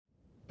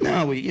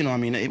No, we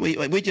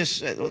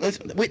just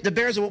the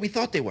Bears are what we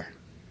thought they were.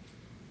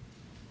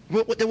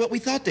 They're what we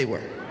thought they were.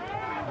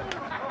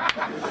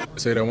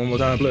 Say that one more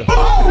time, play.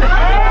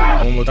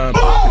 One more time.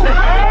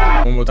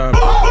 One more time.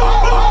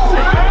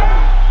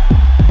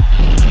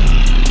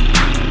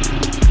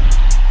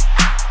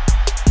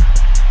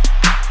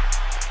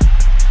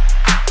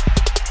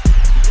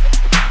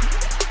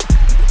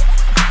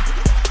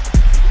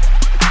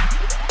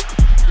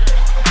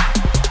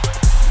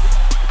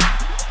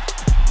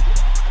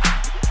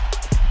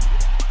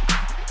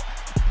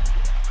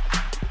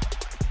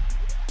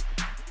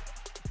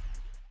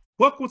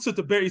 Welcome to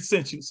the Bear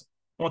Essentials.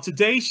 On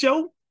today's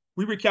show,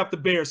 we recap the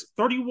Bears'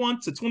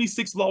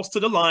 31-26 loss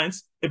to the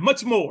Lions and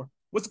much more.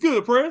 What's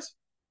good, Prez?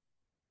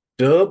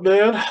 Dub,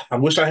 man, I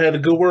wish I had a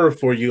good word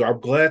for you.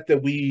 I'm glad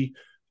that we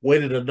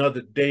waited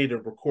another day to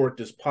record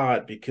this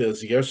pod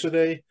because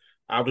yesterday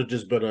I would have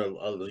just been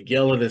a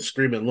yelling and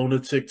screaming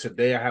lunatic.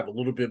 Today I have a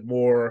little bit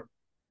more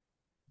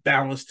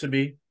balance to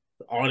me.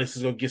 The audience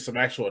is going to get some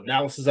actual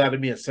analysis out of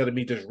me instead of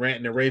me just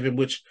ranting and raving,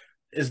 which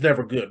is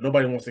never good.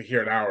 Nobody wants to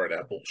hear an hour of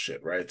that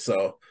bullshit, right?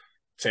 So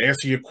to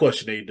answer your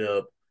question,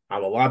 A-Dub,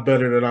 I'm a lot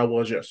better than I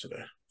was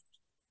yesterday.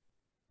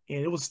 And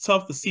it was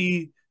tough to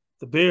see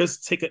the Bears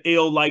take an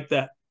L like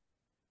that.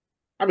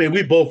 I mean,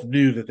 we both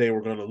knew that they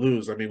were going to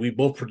lose. I mean, we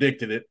both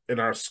predicted it in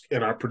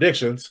our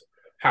predictions.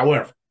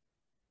 However,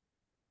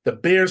 the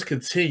Bears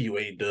continue,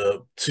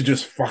 A-Dub, to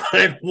just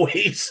find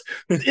ways.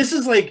 This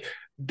is like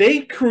they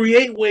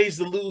create ways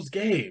to lose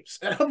games.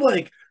 And I'm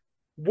like,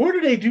 where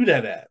do they do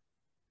that at?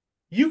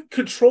 You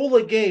control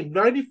a game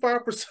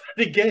 95% of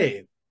the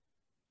game,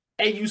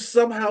 and you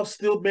somehow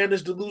still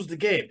manage to lose the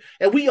game.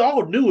 And we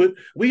all knew it.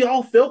 We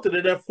all felt it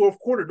in that fourth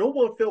quarter. No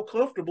one felt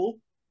comfortable.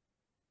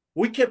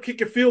 We kept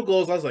kicking field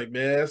goals. I was like,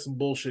 man, that's some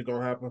bullshit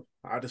going to happen.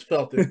 I just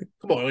felt it.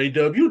 Come on,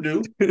 A-Dub, you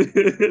knew.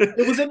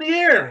 It was in the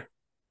air.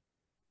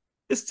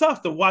 It's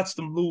tough to watch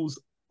them lose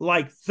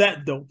like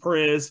that, though,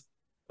 Perez.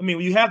 I mean,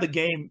 when you have the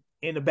game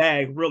in the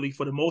bag, really,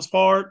 for the most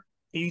part,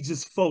 and you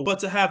just fold. But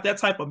to have that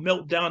type of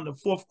meltdown in the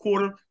fourth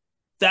quarter,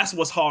 that's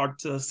what's hard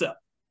to accept.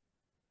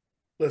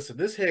 Listen,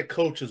 this head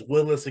coach is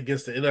winless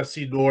against the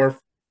NFC North.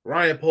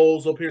 Ryan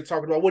Poles up here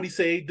talking about what he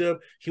say, A-Dub.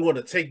 He want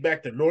to take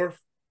back the North.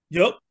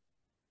 Yep.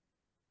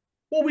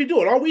 What we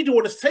doing? All we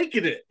doing is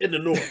taking it in the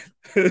North.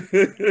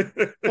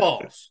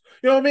 Pause.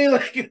 You know what I mean?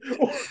 Like,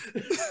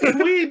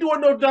 we ain't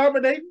doing no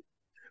dominating.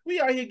 We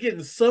out here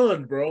getting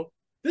sunned, bro.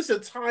 This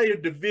entire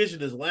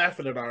division is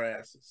laughing at our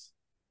asses.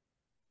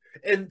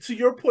 And to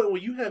your point,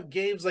 when you have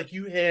games like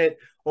you had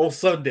on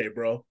Sunday,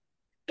 bro,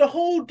 the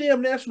whole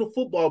damn National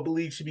Football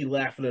League should be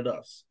laughing at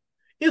us.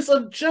 It's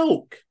a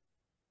joke.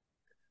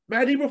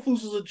 Matt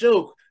Eberflus is a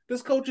joke.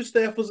 This coaching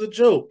staff was a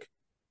joke.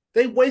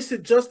 They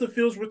wasted Justin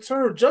Fields'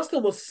 return.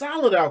 Justin was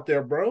solid out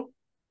there, bro.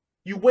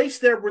 You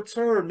waste that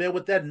return, man,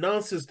 with that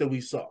nonsense that we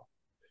saw.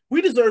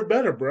 We deserve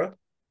better, bro.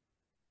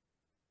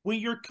 When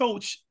your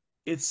coach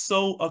is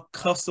so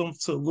accustomed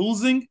to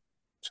losing,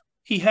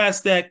 he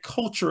has that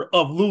culture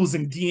of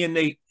losing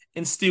DNA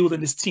instilled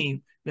in his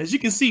team. And as you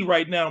can see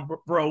right now,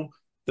 bro,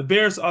 the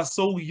Bears are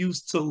so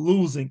used to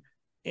losing.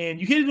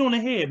 And you hit it on the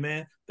head,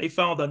 man. They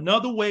found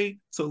another way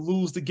to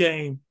lose the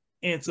game.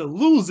 And to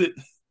lose it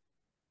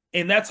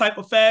in that type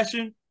of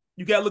fashion,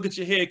 you got to look at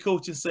your head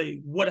coach and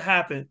say, what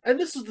happened? And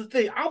this is the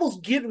thing. I was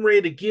getting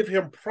ready to give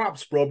him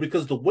props, bro,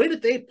 because the way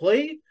that they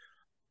played,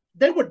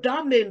 they were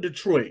dominating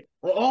Detroit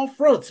on all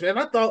fronts, man.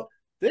 I thought,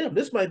 damn,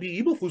 this might be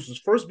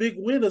Eberflus's first big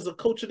win as a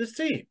coach of this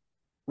team.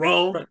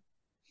 Wrong.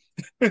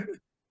 Right.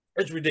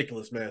 It's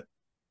ridiculous, man.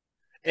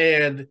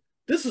 And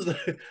this is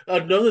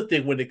another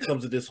thing when it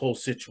comes to this whole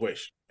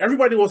situation.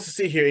 Everybody wants to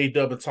sit here,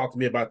 A-Dub, and talk to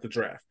me about the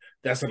draft.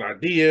 That's in our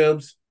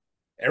DMs.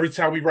 Every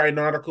time we write an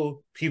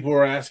article, people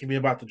are asking me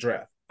about the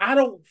draft. I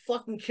don't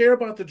fucking care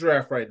about the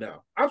draft right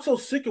now. I'm so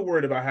sick of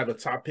worried about having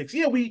top picks.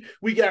 Yeah, we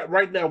got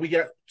right now, we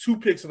got 2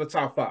 picks in the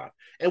top 5.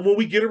 And when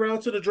we get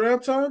around to the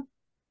draft time,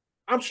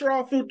 I'm sure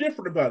I'll feel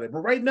different about it.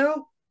 But right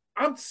now,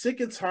 I'm sick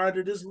and tired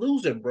of this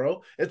losing,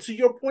 bro. And to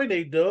your point,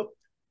 A-Dub,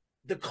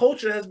 the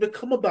culture has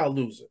become about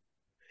losing.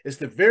 It's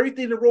the very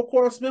thing that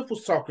Roquan Smith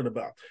was talking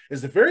about.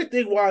 It's the very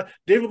thing why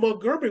David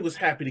Montgomery was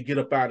happy to get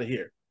up out of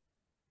here.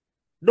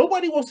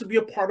 Nobody wants to be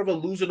a part of a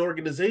losing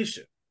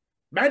organization.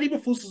 Matt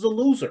Eberflus is a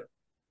loser.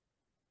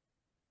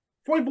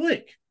 Point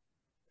blank.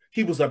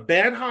 He was a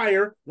bad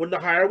hire when the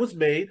hire was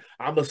made.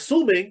 I'm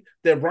assuming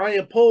that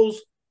Ryan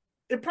Poles,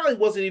 it probably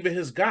wasn't even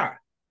his guy.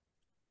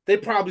 They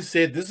probably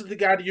said, this is the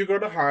guy that you're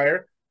going to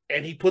hire,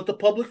 and he put the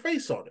public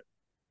face on it.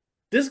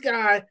 This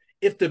guy,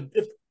 if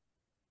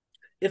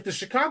the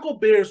Chicago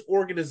Bears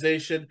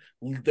organization,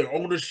 their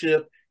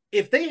ownership,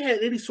 if they had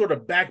any sort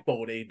of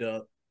backbone,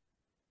 A-Dub,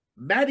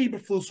 Matt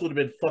Eberflus would have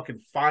been fucking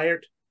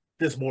fired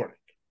this morning.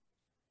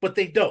 But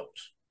they don't.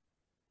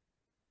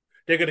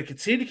 They're going to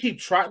continue to keep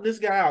trotting this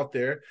guy out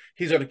there.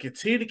 He's going to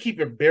continue to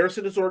keep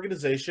embarrassing his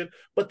organization,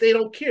 but they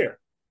don't care.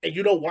 And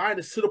you know why?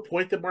 It's to the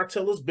point that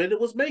Martellus Bennett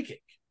was making.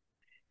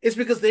 It's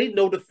because they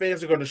know the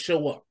fans are going to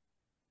show up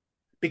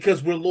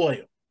because we're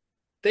loyal.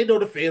 They know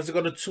the fans are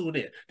going to tune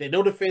in. They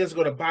know the fans are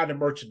going to buy the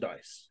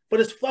merchandise. But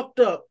it's fucked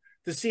up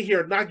to sit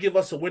here and not give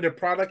us a winning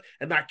product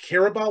and not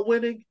care about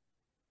winning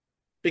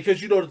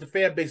because you know that the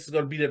fan base is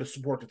going to be there to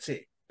support the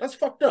team. That's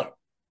fucked up.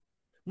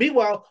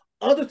 Meanwhile,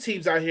 other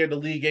teams out here in the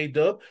league,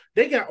 A-Dub,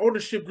 they got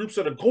ownership groups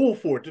that are going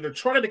for it, that are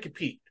trying to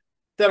compete,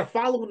 that are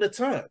following the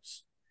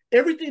times.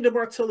 Everything that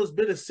Martellus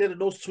Bennett said in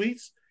those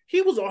tweets,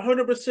 he was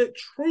 100%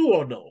 true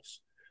on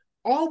those.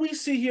 All we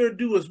sit here and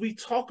do is we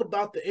talk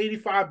about the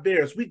 85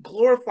 Bears. We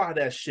glorify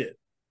that shit.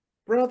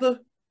 Brother,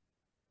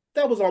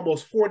 that was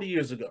almost 40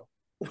 years ago.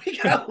 We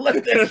got to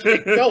let that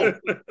shit go.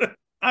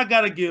 I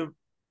got to give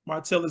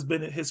Martellus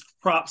Bennett his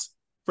props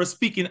for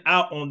speaking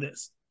out on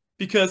this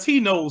because he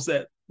knows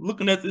that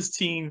looking at this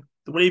team,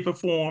 the way they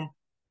perform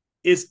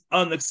is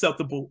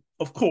unacceptable,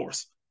 of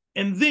course.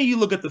 And then you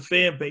look at the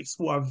fan base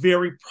who are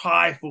very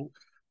prideful.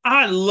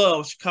 I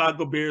love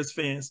Chicago Bears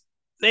fans.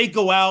 They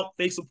go out,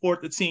 they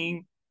support the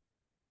team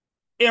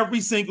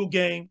every single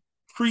game,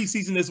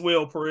 preseason as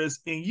well, Perez.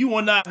 And you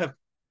and I have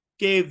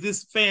gave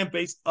this fan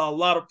base a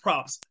lot of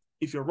props.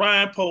 If you're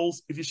Ryan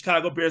Poles, if you're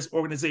Chicago Bears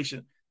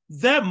organization,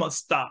 that must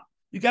stop.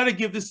 You got to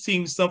give this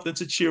team something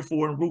to cheer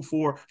for and root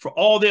for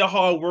all their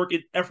hard work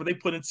and effort they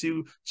put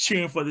into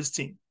cheering for this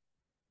team.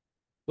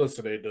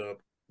 Listen, A-Dub,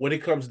 what it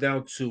comes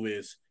down to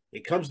is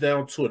it comes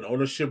down to an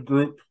ownership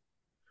group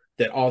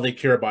that all they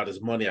care about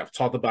is money. I've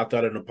talked about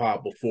that in the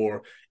pod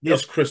before. Yep.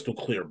 It's crystal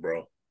clear,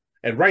 bro.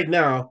 And right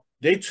now,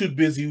 they too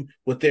busy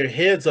with their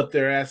heads up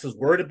their asses,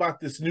 worried about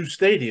this new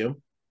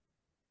stadium.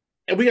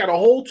 And we got a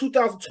whole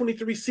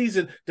 2023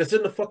 season that's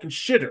in the fucking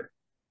shitter.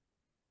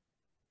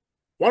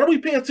 Why don't we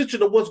pay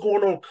attention to what's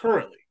going on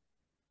currently?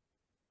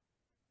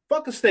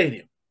 Fuck a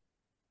stadium.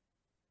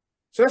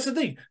 So that's the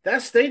thing.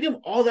 That stadium,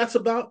 all that's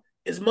about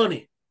is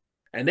money.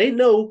 And they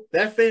know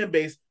that fan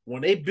base,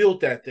 when they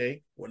built that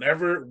thing,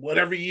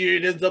 whatever year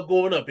it ends up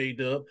going up,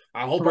 A-Dub,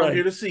 I hope I'm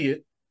here to see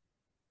it.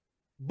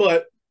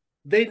 But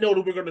they know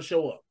that we're going to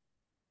show up.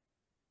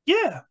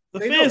 Yeah, the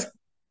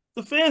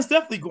fans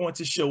definitely going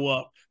to show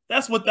up.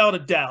 That's without a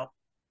doubt.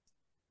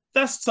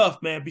 That's tough,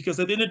 man, because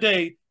at the end of the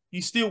day,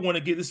 you still want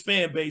to give this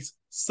fan base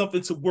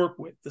something to work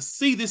with, to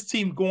see this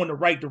team go in the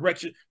right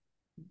direction.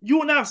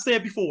 You and I have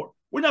said before,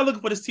 we're not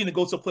looking for this team to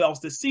go to the playoffs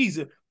this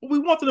season, but we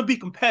want them to be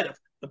competitive,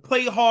 to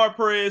play hard,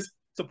 Perez,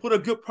 to put a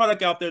good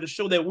product out there to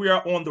show that we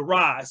are on the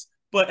rise.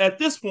 But at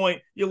this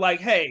point, you're like,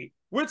 hey,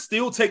 we're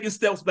still taking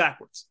steps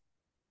backwards.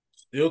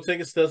 Still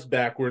taking steps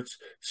backwards,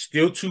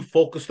 still too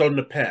focused on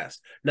the past.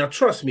 Now,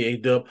 trust me,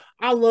 A-Dub,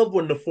 I love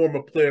when the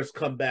former players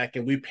come back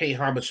and we pay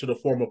homage to the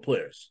former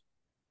players.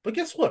 But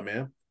guess what,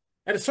 man?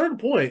 At a certain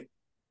point,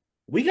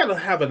 we got to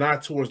have an eye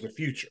towards the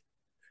future.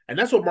 And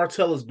that's what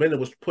Martellus Bennett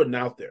was putting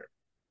out there.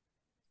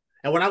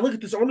 And when I look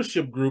at this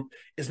ownership group,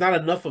 it's not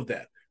enough of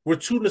that. We're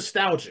too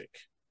nostalgic.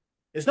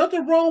 There's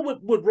nothing wrong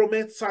with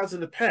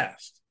romanticizing the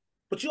past.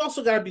 But you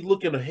also got to be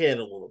looking ahead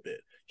a little bit.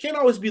 Can't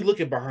always be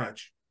looking behind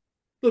you.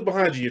 Look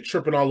behind you, you're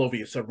tripping all over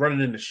yourself, running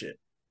into shit.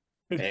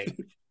 Hey,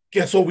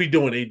 guess what we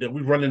doing, A-Dub?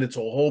 We running into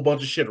a whole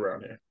bunch of shit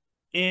around here.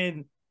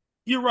 And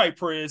you're right,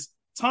 Perez.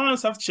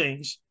 Times have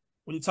changed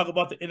when you talk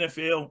about the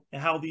NFL and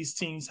how these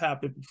teams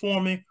have been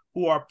performing,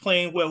 who are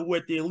playing well, who are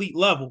at the elite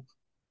level.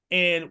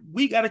 And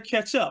we got to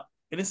catch up.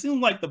 And it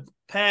seems like the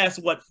past,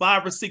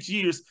 5 or 6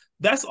 years,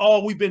 that's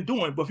all we've been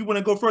doing. But if you want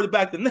to go further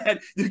back than that,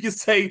 you can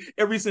say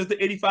ever since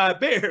the 85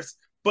 Bears.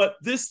 But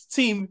this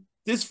team,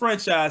 this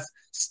franchise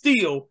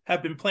still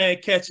have been playing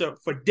catch up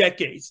for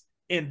decades.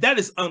 And that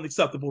is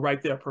unacceptable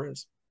right there,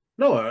 Perez.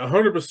 No, I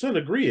 100%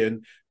 agree.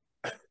 And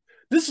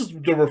this is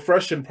the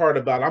refreshing part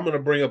about I'm going to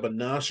bring up a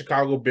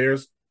non-Chicago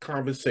Bears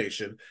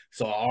conversation.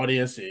 So,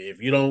 audience,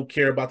 if you don't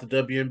care about the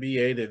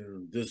WNBA,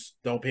 then just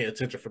don't pay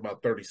attention for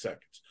about 30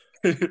 seconds.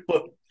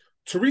 But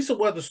Teresa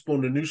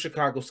Weatherspoon, the new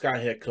Chicago Sky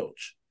head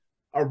coach,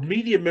 a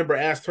media member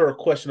asked her a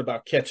question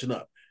about catching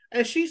up.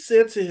 And she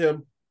said to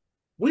him,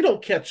 we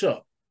don't catch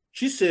up.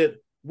 She said,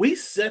 we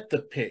set the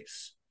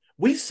pace.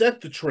 We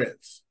set the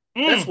trends.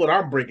 That's what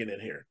I'm bringing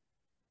in here.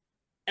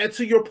 And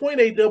to your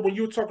point, A-Dub, when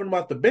you were talking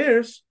about the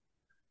Bears,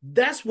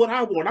 that's what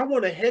I want. I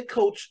want a head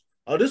coach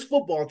of this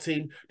football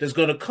team that's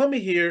going to come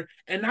in here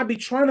and not be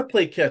trying to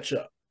play catch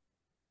up.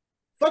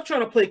 Fuck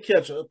trying to play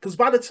catch up, because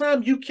by the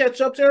time you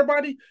catch up to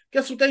everybody,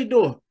 guess what they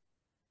doing?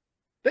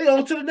 They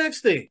on to the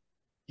next thing.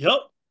 Yep.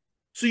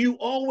 So you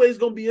always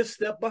going to be a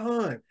step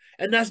behind.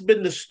 And that's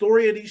been the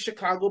story of these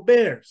Chicago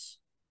Bears.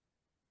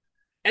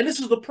 And this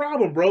is the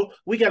problem, bro.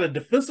 We got a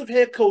defensive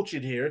head coach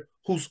in here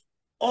who's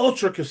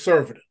ultra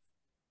conservative.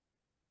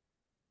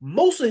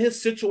 Most of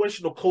his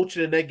situational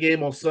coaching in that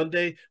game on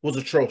Sunday was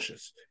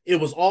atrocious. It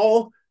was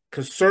all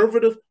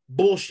conservative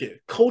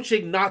bullshit.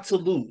 Coaching not to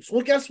lose.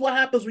 Well, guess what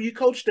happens when you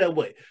coach that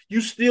way?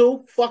 You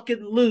still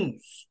fucking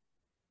lose.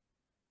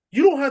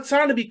 You don't have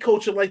time to be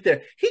coaching like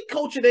that. He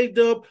coaching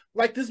A-Dub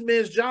like this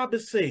man's job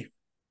is safe.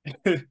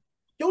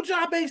 Your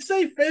job ain't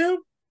safe, fam.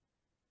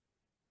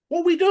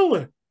 What we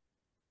doing?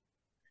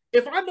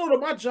 If I know that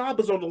my job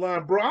is on the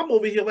line, bro, I'm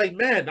over here like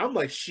mad. I'm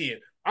like, shit,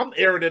 I'm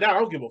airing it out. I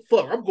don't give a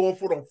fuck. I'm going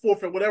for it on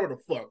fourth and whatever the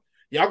fuck.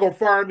 Y'all gonna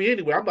fire me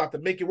anyway. I'm about to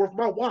make it worth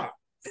my while.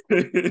 I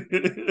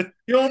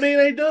You know what I mean,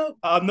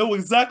 A-Dub? know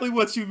exactly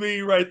what you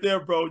mean right there,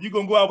 bro. You're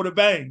going to go out with a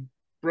bang.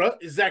 Bruh,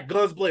 is that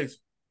guns blazing?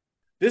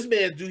 This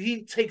man, dude,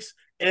 he takes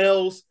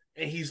L's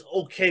and he's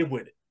okay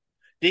with it.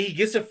 Then he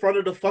gets in front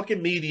of the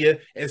fucking media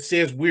and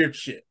says weird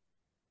shit.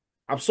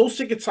 I'm so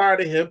sick and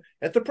tired of him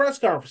at the press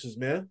conferences,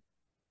 man.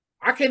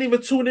 I can't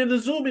even tune into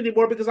Zoom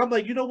anymore because I'm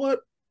like, you know what?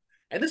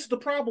 And this is the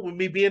problem with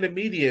me being in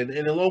media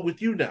and along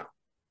with you now.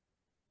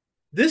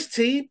 This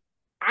team,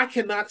 I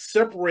cannot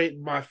separate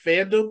my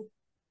fandom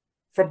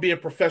from being a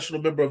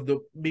professional member of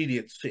the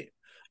media team.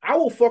 I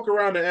will fuck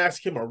around and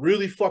ask him a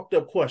really fucked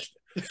up question.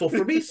 So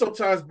for me,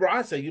 sometimes, bro,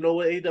 I say, you know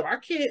what, A-Dub,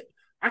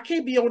 I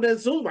can't be on that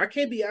Zoom. I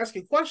can't be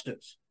asking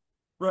questions.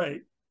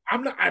 Right.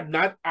 I'm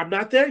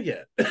not there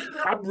yet.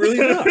 I'm really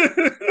not.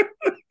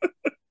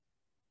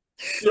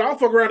 Dude, I'll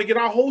fuck around and get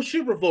our whole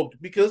shit revoked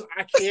because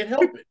I can't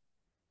help it.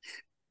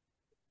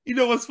 You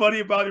know what's funny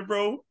about it,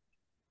 bro?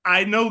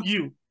 I know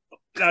you.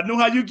 I know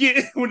how you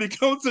get when it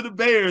comes to the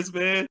Bears,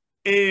 man.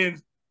 And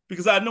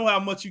because I know how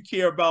much you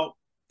care about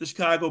the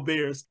Chicago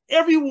Bears.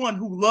 Everyone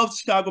who loves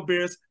Chicago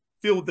Bears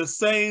feel the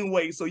same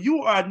way. So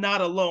you are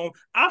not alone.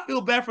 I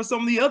feel bad for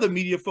some of the other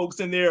media folks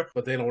in there.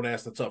 But they don't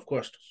ask the tough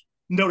questions.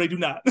 No, they do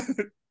not.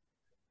 So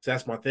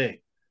that's my thing.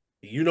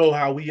 You know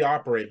how we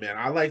operate, man.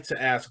 I like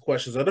to ask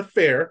questions that are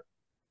fair,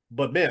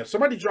 but man, if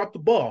somebody dropped the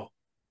ball,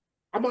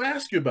 I'm going to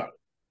ask you about it.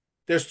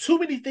 There's too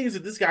many things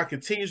that this guy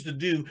continues to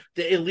do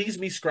that it leaves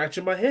me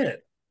scratching my head.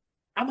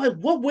 I'm like,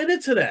 what went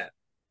into that?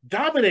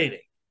 Dominating.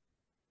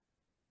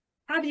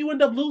 How do you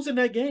end up losing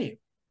that game?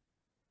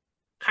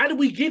 How did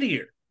we get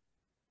here?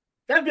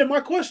 That'd been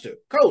my question.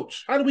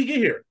 Coach, how did we get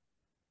here?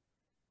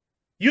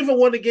 You haven't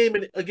won a game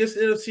against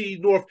the NFC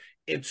North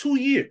in 2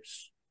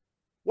 years.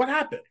 What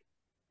happened?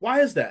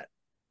 Why is that?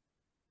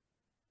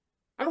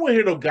 I don't want to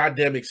hear no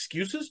goddamn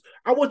excuses.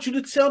 I want you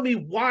to tell me,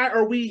 why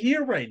are we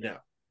here right now?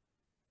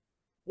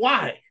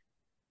 Why?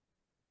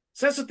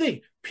 So that's the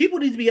thing. People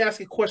need to be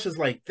asking questions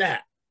like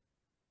that.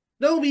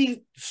 Don't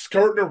be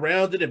skirting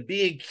around it and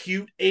being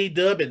cute,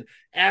 A-Dub, and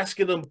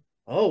asking them,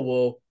 oh,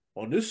 well,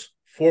 on this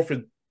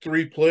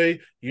 4th-and-3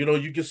 play, you know,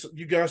 you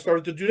guys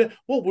started to do that.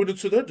 What went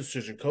into that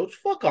decision, Coach?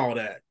 Fuck all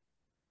that.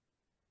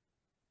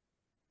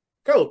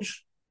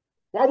 Coach,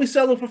 why are we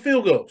selling for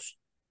field goals?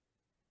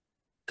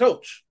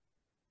 Coach,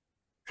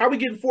 how are we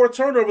getting 4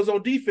 turnovers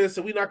on defense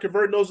and we not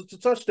converting those into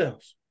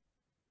touchdowns?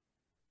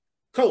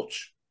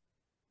 Coach,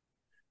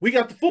 we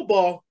got the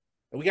football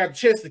and we got a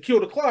chance to kill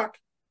the clock.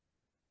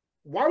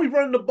 Why are we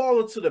running the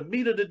ball into the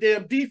meat of the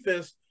damn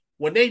defense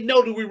when they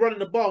know that we're running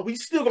the ball? We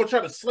still gonna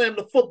try to slam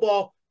the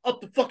football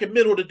up the fucking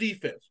middle of the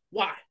defense.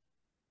 Why?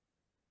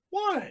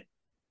 Why?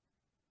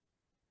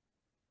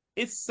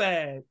 It's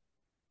sad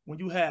when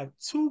you have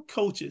two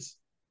coaches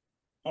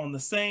on the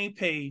same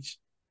page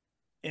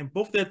and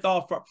both their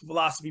thought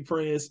philosophy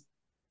prayers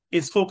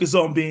is focused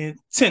on being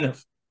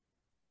attentive,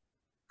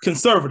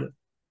 conservative,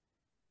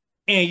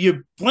 and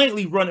you're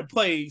blatantly running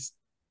plays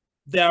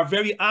that are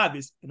very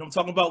obvious. And I'm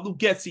talking about Luke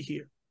Getsy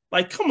here.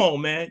 Like, come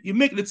on, man. You're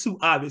making it too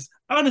obvious.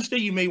 I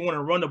understand you may want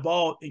to run the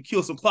ball and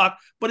kill some clock,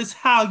 but it's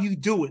how you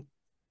do it.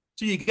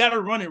 So you got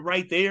to run it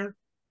right there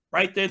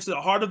to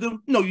the heart of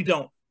them. No, you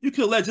don't. You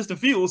could let Justin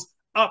Fields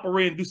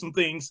operate and do some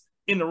things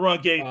in the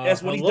run game.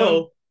 That's what he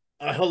done.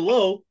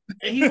 Hello.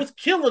 And he was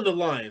killing the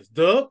Lions,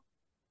 duh.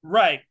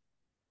 Right.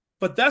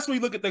 But that's when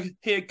you look at the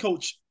head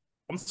coach,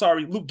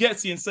 Luke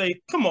Getsy, and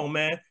say, come on,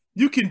 man,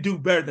 you can do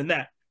better than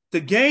that. The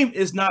game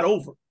is not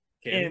over.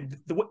 Okay. And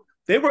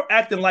they were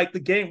acting like the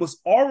game was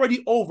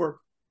already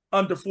over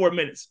under 4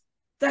 minutes.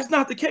 That's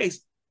not the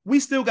case. We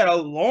still got a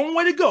long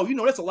way to go. You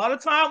know, that's a lot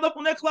of time left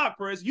on that clock,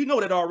 Perez. You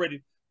know that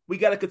already. We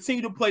got to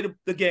continue to play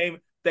the game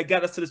that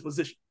got us to this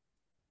position.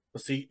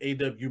 See,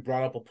 A-Dub, you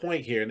brought up a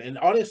point here. And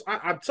audience,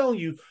 I'm telling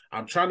you,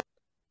 I'm trying to...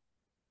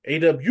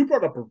 A-Dub, you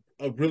brought up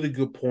a really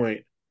good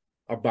point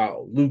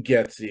about Luke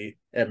Getsy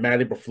and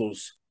Matty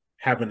Eberflus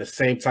having the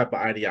same type of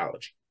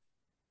ideology.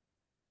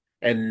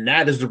 And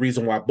that is the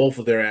reason why both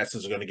of their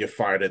asses are going to get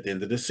fired at the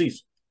end of the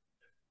season.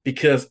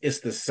 Because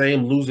it's the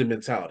same losing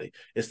mentality.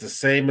 It's the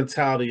same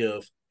mentality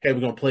of, hey, we're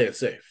going to play it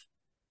safe.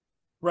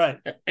 Right.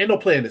 Ain't no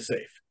playing it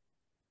safe.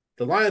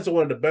 The Lions are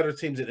one of the better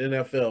teams in the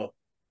NFL.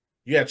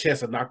 You had a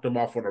chance to knock them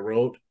off on the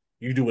road.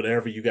 You do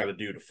whatever you got to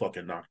do to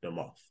fucking knock them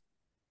off.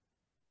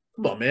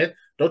 Come on, man.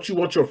 Don't you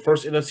want your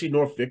first NFC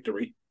North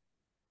victory?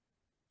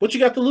 What you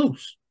got to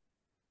lose?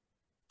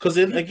 Because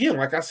then, again,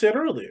 like I said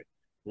earlier,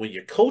 when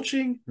you're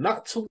coaching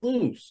not to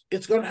lose,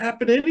 it's going to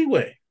happen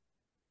anyway.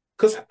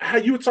 Because how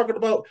you were talking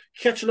about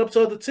catching up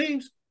to other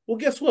teams, well,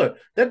 guess what?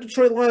 That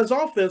Detroit Lions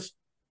offense,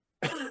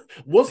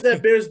 once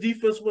that Bears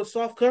defense went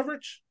soft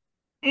coverage,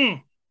 it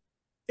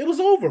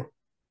was over.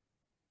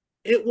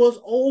 It was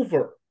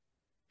over.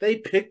 They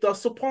picked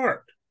us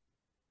apart.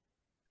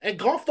 And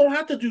Goff don't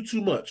have to do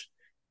too much.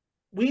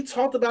 We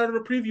talked about it in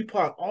the preview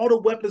pod, all the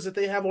weapons that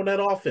they have on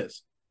that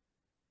offense.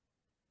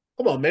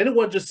 Come on, man. It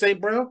wasn't just St.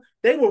 Brown.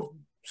 They were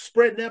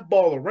spreading that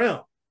ball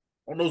around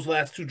on those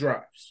last 2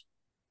 drives.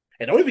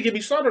 And don't even get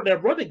me started on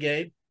that running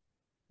game.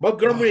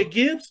 Montgomery and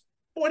Gibbs,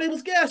 boy, they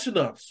was gashing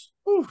us.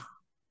 Whew.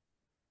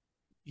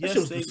 That shit Yes,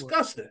 was they were.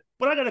 disgusting.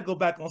 But I got to go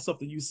back on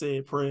something you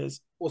said,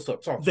 Perez, What's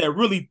up? Talk to me. that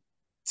really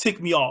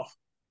ticked me off.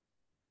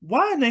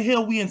 Why in the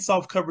hell we in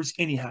soft coverage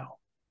anyhow?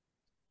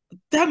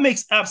 That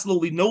makes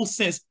absolutely no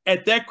sense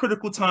at that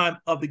critical time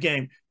of the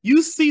game.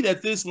 You see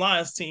that this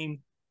Lions team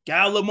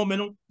got a little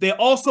momentum. They're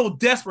also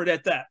desperate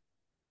at that.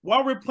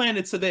 While we're playing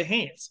it to their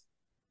hands,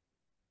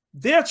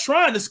 they're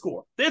trying to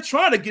score. They're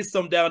trying to get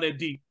some down there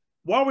deep.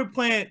 While we're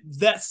playing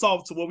that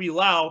soft to where we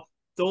allow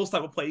those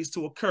type of plays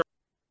to occur,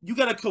 you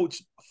got to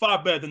coach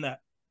far better than that.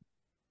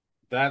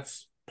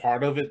 That's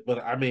part of it.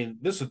 But I mean,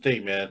 this is the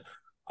thing, man.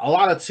 A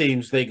lot of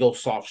teams, they go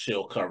soft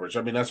shell coverage.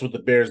 I mean, that's what the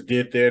Bears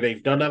did there.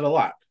 They've done that a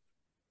lot.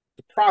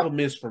 The problem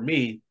is for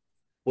me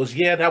was,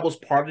 yeah, that was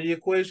part of the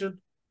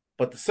equation.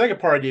 But the second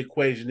part of the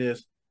equation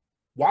is,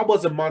 why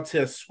wasn't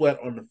Montez Sweat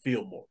on the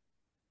field more?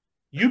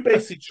 You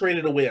basically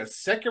traded away a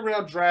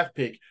second-round draft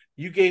pick.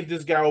 You gave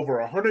this guy over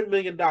 $100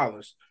 million,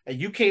 and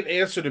you can't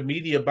answer the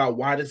media about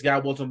why this guy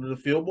wasn't on the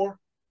field more?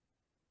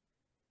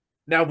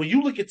 Now, when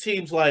you look at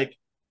teams like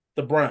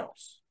the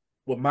Browns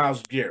with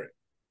Myles Garrett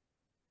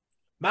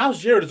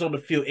is on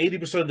the field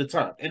 80% of the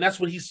time, and that's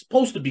what he's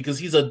supposed to be because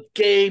he's a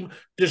game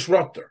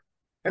disruptor.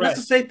 And That's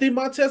the same thing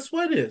Montez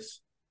Sweat is.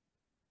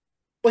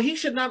 But he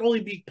should not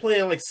only be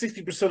playing like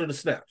 60% of the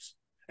snaps,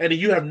 and then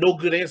you have no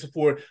good answer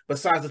for it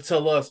besides to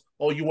tell us,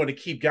 oh, you want to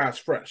keep guys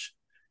fresh.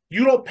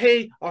 You don't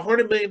pay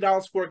 $100 million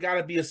for a guy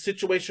to be a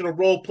situational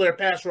role player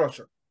pass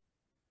rusher.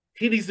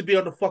 He needs to be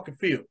on the fucking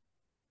field,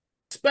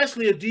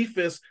 especially a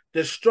defense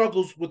that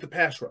struggles with the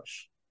pass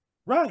rush.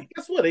 Right.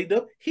 Guess what,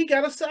 A-Dub? He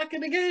got a sack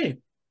in the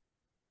game.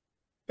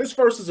 His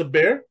first is a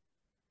Bear.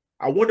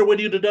 I wonder what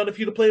he'd have done if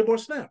he'd have played more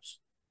snaps.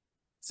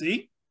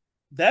 See,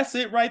 that's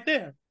it right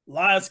there.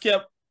 Lions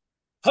kept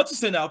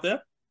Hutchinson out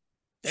there.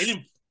 They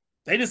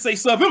didn't say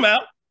sub him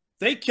out.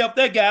 They kept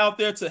that guy out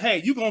there to,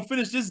 hey, you're gonna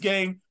finish this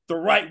game the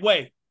right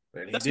way.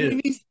 That's what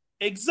we need.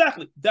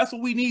 Exactly. That's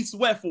what we need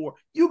Sweat for.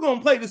 You're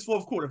gonna play this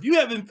fourth quarter. If you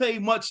haven't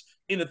played much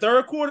in the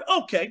third quarter,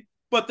 okay.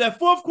 But that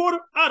fourth quarter,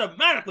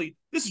 automatically,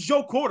 this is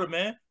your quarter,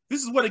 man.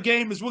 This is where the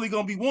game is really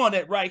gonna be won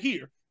at right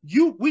here.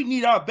 We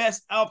need our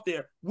best out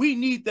there. We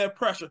need that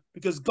pressure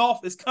because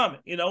golf is coming.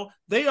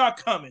 They are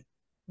coming.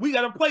 We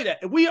got to play that.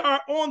 And we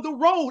are on the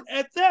road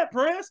at that,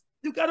 Perez.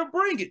 You got to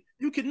bring it.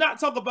 You cannot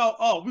talk about,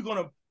 oh, we're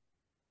going to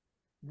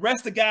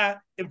rest a guy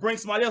and bring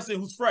somebody else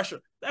in who's fresher.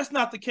 That's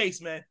not the case,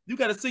 man. You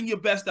got to send your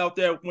best out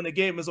there when the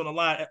game is on the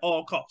line at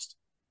all costs.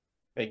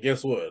 Hey,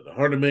 guess what?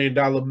 $100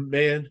 million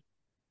man,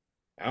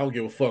 I don't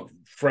give a fuck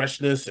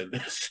freshness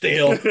and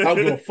stale. I don't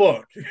give a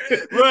fuck.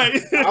 Right.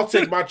 I'll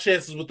take my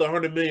chances with the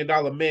 $100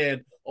 million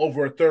man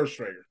over a third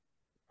stringer.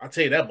 I'll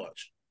tell you that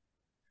much.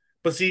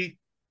 But see,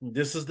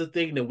 this is the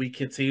thing that we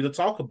continue to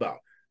talk about.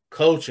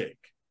 Coaching,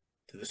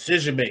 the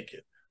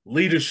decision-making,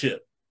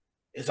 leadership.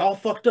 It's all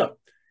fucked up.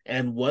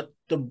 And what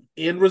the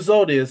end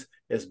result is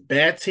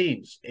bad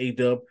teams,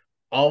 A-Dub,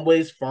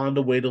 always find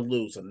a way to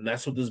lose. And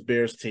that's what this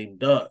Bears team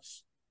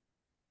does.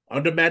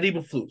 Under Matt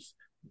Eberflus,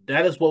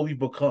 that is what we've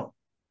become.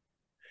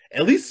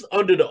 At least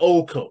under the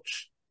old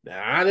coach.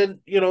 Now, I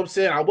didn't, you know what I'm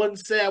saying? I wasn't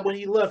sad when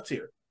he left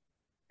here.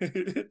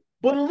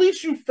 But at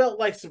least you felt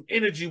like some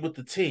energy with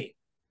the team.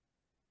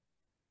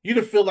 You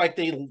didn't feel like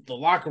the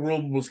locker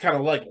room was kind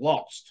of like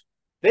lost.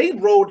 They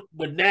rode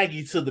with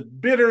Nagy to the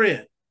bitter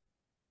end.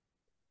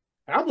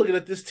 I'm looking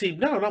at this team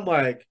now, and I'm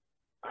like,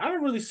 I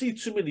don't really see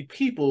too many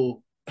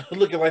people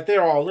looking like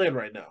they're all in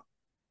right now.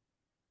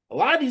 A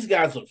lot of these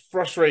guys are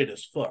frustrated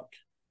as fuck.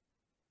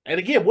 And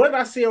again, what did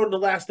I say on the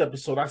last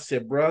episode? I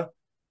said, bruh,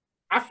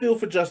 I feel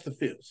for Justin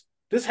Fields.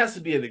 This has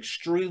to be an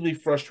extremely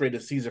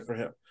frustrated season for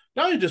him.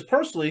 Not only just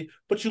personally,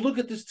 but you look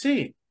at this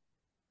team.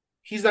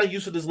 He's not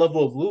used to this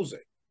level of losing.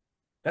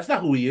 That's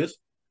not who he is.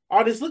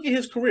 Artists, look at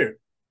his career.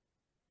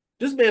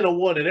 This man has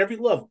won at every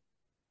level.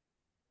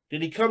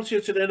 Then he comes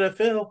here to the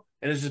NFL,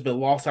 and it's just been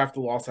loss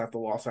after loss after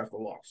loss after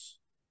loss.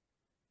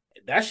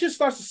 And that shit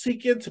starts to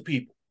sink into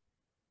people.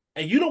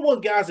 And you don't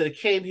want guys that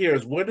came here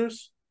as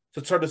winners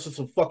to turn into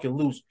some fucking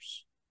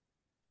losers.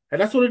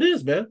 And that's what it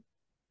is, man.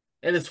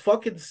 And it's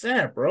fucking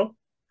sad, bro.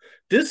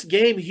 This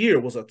game here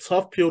was a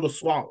tough pill to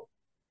swallow.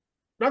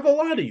 Not gonna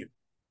lie to you.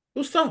 It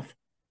was tough.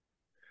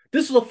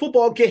 This is a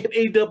football game,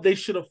 A-Dub, they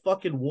should have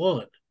fucking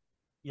won.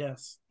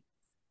 Yes.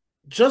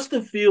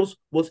 Justin Fields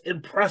was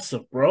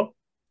impressive, bro.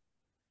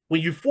 When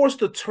you forced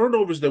the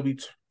turnovers that we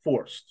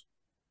forced.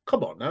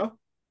 Come on now.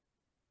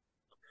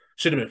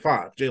 Should have been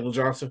 5. Jalen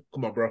Johnson.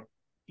 Come on, bro.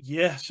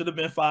 Yeah, should have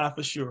been 5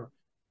 for sure.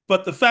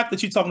 But the fact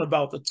that you're talking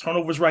about the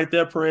turnovers right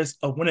there, Perez,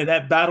 of winning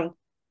that battle,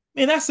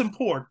 man, that's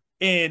important.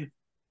 And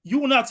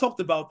you and I talked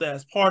about that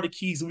as part of the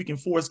keys that we can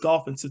force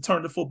Goffin to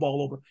turn the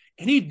football over.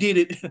 And he did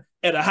it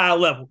at a high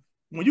level.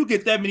 When you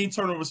get that many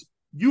turnovers,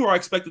 you are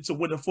expected to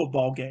win a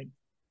football game.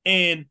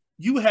 And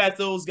you had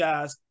those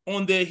guys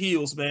on their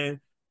heels, man.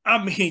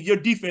 I mean, your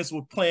defense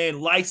was playing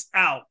lights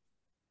out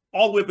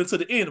all the way up until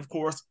the end, of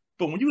course.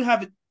 But when you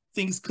have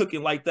things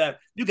cooking like that,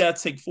 you got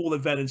to take full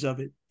advantage of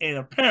it. And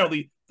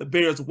apparently, the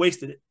Bears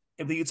wasted it.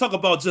 And then you talk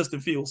about Justin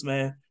Fields,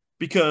 man,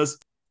 because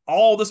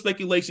all the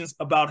speculations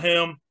about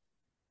him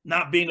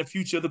not being the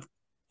future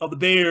of the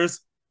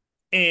Bears,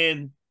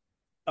 and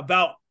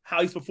about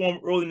how he's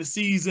performed early in the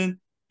season,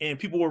 and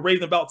people were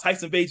raving about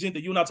Tyson Bagent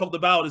that you and I talked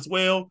about as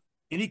well.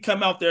 And he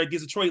come out there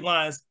against Detroit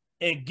Lions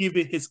and give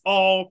it his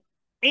all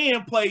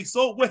and play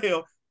so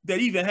well that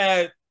even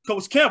had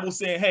Coach Campbell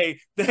saying, hey,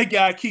 that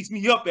guy keeps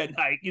me up at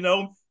night, you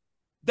know?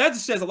 That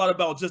just says a lot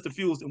about Justin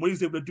Fields and what he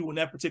was able to do in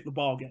that particular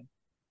ball game.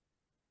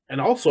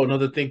 And also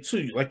another thing,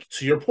 too, like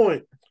to your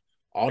point,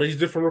 all these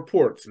different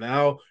reports.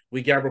 Now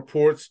we got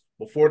reports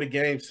before the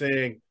game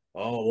saying,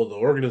 oh, well, the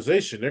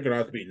organization, they're going to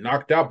have to be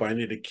knocked out by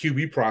any of the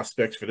QB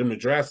prospects for them to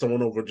draft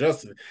someone over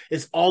Justin.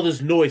 It's all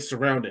this noise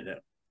surrounding him.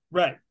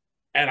 Right.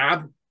 And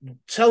I'm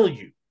telling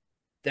you,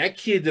 that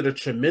kid did a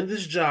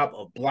tremendous job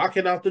of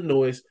blocking out the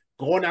noise,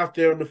 going out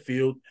there in the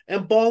field,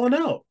 and balling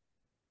out.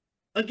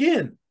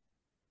 Again,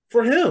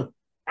 for him,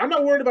 I'm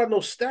not worried about no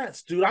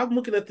stats, dude. I'm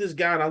looking at this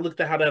guy, and I looked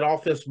at how that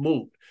offense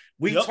moved.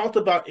 We talked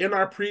about in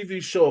our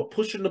preview show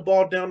pushing the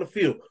ball down the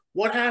field.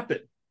 What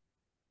happened?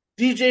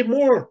 DJ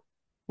Moore,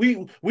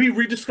 we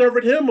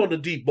rediscovered him on the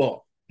deep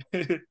ball.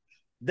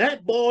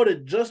 That ball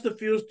that Justin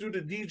Fields threw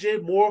to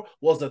DJ Moore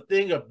was a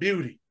thing of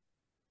beauty.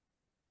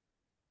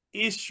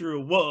 It sure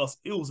was.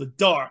 It was a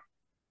dart.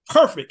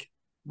 Perfect.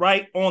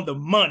 Right on the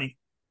money.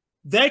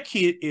 That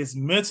kid is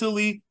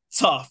mentally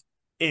tough.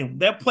 And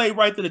that play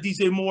right there to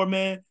DJ Moore,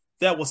 man,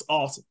 that was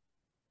awesome.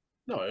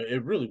 No,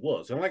 it really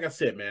was. And like I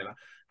said, man,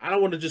 I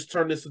don't want to just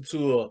turn this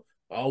into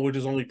we're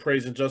just only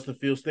praising Justin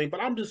Fields thing,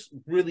 but I'm just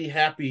really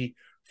happy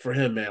for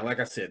him, man. Like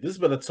I said, this has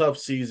been a tough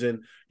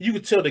season. You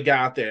could tell the guy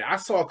out there. I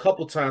saw a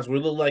couple times where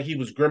it looked like he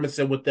was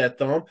grimacing with that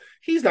thumb.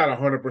 He's not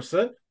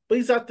 100%, but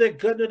he's out there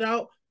gutting it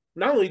out,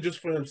 not only just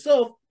for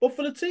himself, but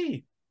for the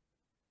team.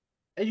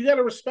 And you got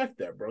to respect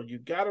that, bro. You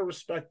got to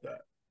respect that.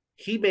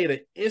 He made an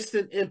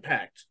instant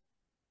impact,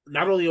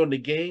 not only on the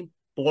game,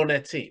 but on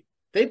that team.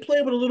 They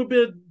played with a little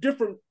bit of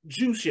different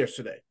juice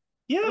yesterday.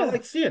 Yeah. I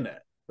like seeing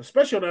that,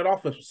 especially on that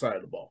offensive side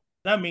of the ball.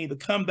 I mean, to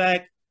come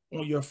back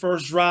on your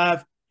first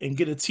drive and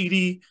get a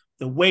TD,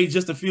 the way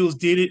Justin Fields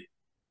did it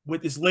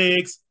with his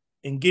legs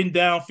and getting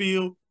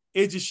downfield,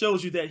 it just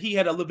shows you that he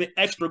had a little bit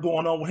extra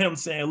going on with him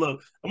saying,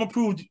 look, I'm going to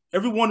prove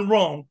everyone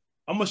wrong.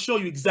 I'm going to show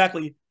you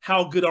exactly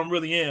how good I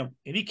really am.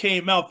 And he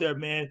came out there,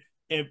 man,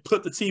 and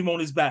put the team on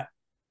his back.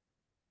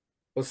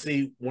 Well,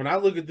 see, when I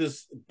look at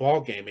this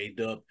ball game,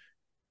 A-Dub,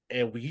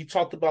 and he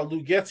talked about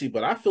Luke Getsy,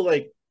 but I feel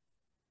like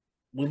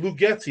with Luke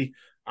Getsy,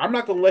 I'm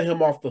not going to let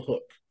him off the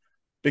hook.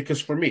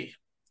 Because for me,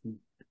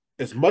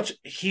 as much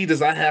heat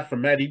as I have for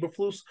Matt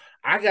Eberflus,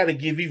 I got to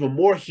give even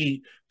more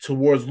heat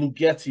towards Luke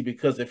Getsy,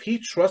 because if he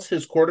trusts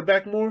his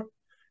quarterback more,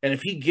 and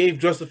if he gave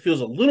Justin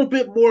Fields a little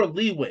bit more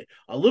leeway,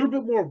 a little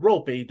bit more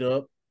rope,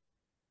 A-Dub,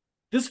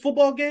 this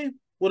football game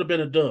would have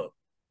been a dub.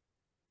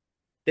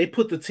 They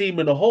put the team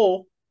in a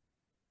hole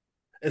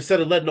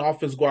instead of letting the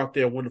offense go out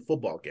there and win the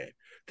football game.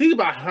 Think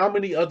about how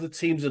many other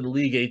teams in the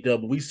league,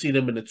 A-Dub, we see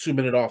them in the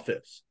 2-minute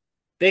offense.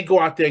 They go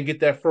out there and get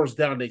that first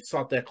down, they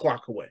sought that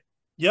clock away.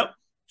 Yep.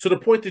 To the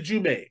point that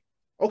you made.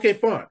 Okay,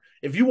 fine.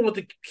 If you want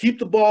to keep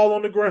the ball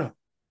on the ground,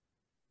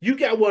 you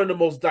got one of the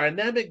most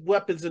dynamic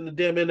weapons in the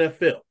damn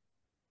NFL.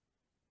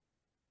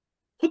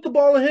 Put the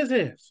ball in his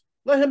hands.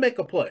 Let him make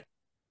a play.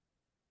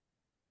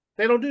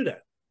 They don't do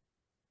that.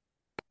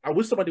 I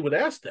wish somebody would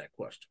ask that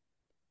question.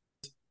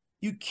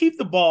 You keep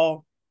the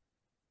ball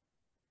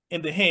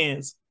in the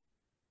hands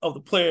of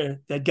the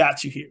player that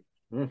got you here.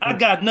 Mm-hmm. I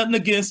got nothing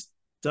against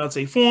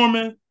Dante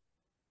Foreman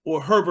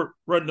or Herbert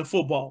running the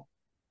football.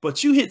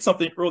 But you hit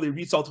something earlier.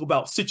 You talked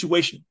about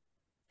situation.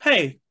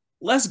 Hey,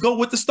 let's go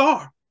with the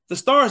star. The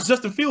star is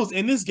Justin Fields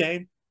in this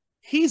game.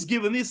 He's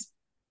giving this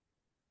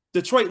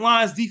Detroit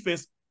Lions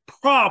defense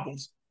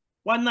problems.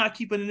 Why not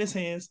keep it in his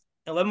hands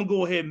and let him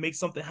go ahead and make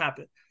something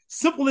happen?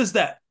 Simple as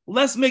that.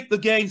 Let's make the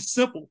game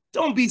simple.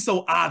 Don't be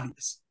so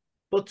obvious.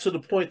 But to the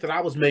point that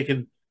I was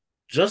making,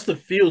 Justin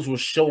Fields was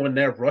showing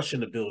that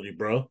rushing ability,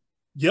 bro.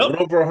 Yep.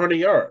 Went over 100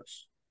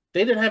 yards.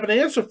 They didn't have an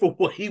answer for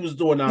what he was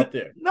doing out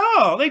there.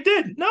 No, they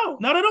didn't. No,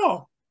 not at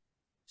all.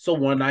 So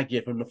why not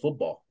give him the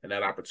football and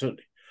that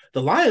opportunity?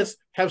 The Lions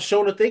have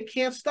shown that they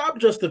can't stop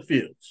Justin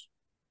Fields,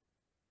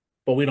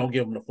 but we don't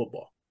give him the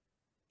football.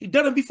 He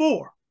done it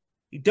before.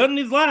 He done it in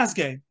his last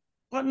game.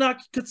 Why not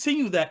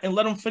continue that and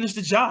let him finish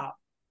the job?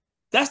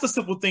 That's the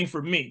simple thing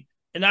for me.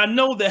 And I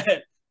know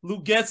that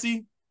Luke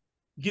Getsy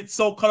gets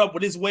so caught up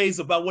with his ways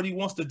about what he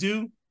wants to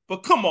do,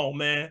 but come on,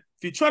 man.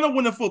 If you're trying to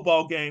win a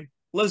football game,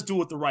 let's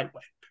do it the right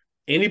way.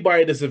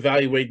 Anybody that's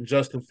evaluating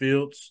Justin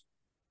Fields,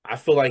 I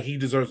feel like he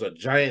deserves a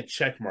giant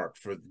check mark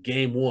for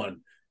game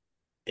one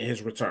in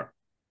his return.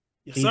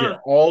 Yes, he sir. did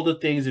all the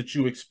things that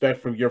you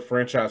expect from your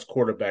franchise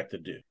quarterback to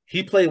do.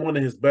 He played one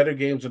of his better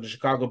games in the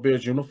Chicago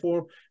Bears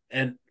uniform,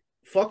 and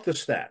fuck the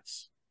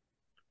stats.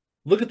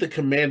 Look at the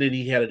command that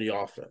he had of the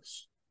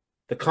offense,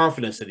 the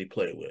confidence that he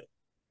played with,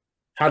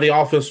 how the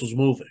offense was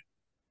moving,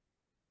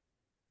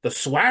 the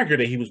swagger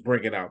that he was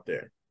bringing out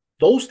there.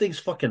 Those things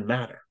fucking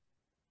matter.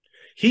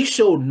 He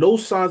showed no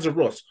signs of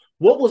rust.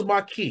 What was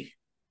my key?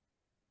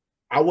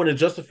 I wanted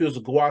Justin Fields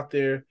to go out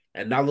there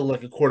and not look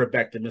like a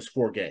quarterback that missed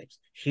 4 games.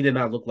 He did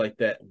not look like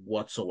that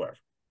whatsoever.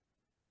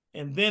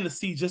 And then to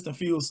see Justin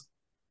Fields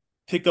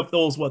pick up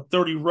those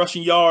 30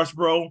 rushing yards,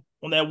 bro,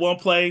 on that one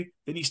play.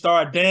 Then he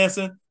started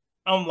dancing.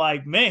 I'm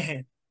like,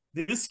 man,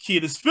 this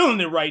kid is feeling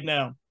it right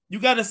now. You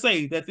got to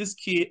say that this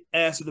kid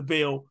answered the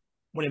bell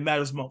when it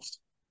matters most.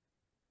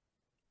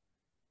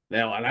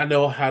 Now, and I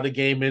know how the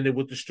game ended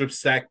with the strip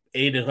sack.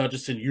 Aiden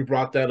Hutchinson, you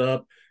brought that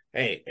up.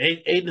 Hey,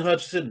 Aiden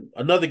Hutchinson,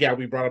 another guy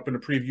we brought up in the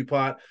preview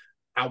pod.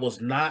 I was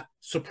not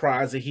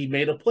surprised that he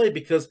made a play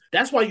because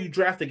that's why you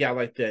draft a guy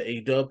like that,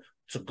 A-Dub,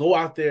 to go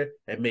out there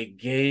and make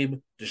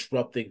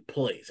game-disrupting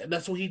plays. And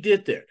that's what he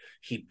did there.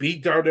 He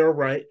beat Darnell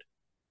Wright,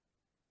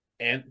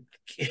 and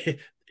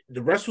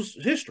the rest was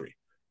history.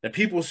 And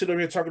people were sitting over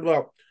here talking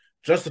about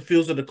Justin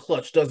Fields in the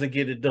clutch doesn't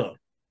get it done.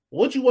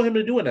 What do you want him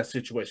to do in that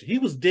situation? He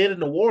was dead in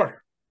the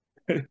water.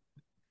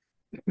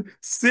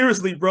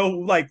 Seriously, bro,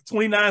 like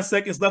 29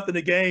 seconds left in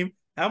the game.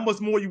 How much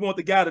more you want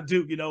the guy to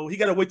do? You know, he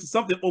got to wait till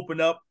something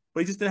open up,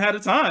 but he just didn't have the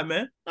time,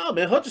 man. No,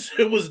 man,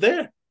 Hutchinson was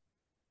there.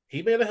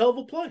 He made a hell of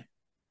a play.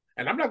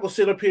 And I'm not going to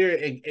sit up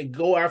here and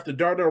go after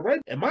Darnell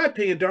Wright. In my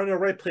opinion, Darnell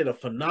Wright played a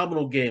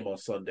phenomenal game on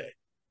Sunday.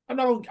 I'm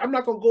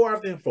not going to go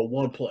after him for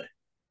one play.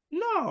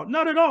 No,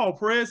 not at all,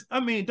 Perez. I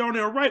mean,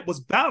 Darnell Wright was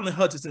battling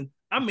Hutchinson.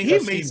 I mean,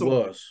 yes, he made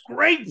some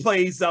great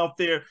plays out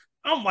there.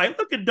 I'm like,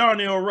 look at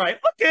Darnell Wright.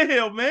 Look at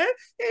him, man.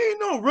 He ain't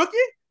no rookie.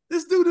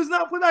 This dude does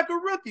not play like a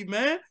rookie,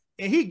 man.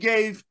 And he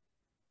gave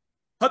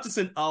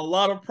Hutchinson a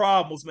lot of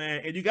problems,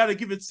 man. And you got to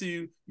give it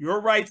to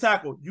your right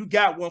tackle. You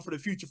got one for the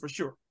future for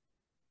sure.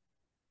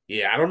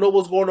 Yeah, I don't know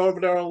what's going on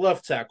over there on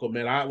left tackle,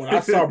 man. When I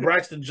saw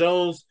Braxton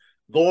Jones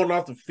going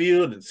off the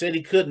field and said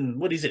he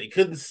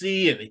couldn't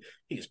see, and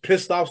he was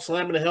pissed off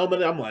slamming the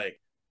helmet. I'm like,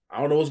 I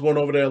don't know what's going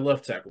on over there at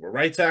left tackle, but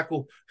right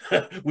tackle,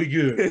 we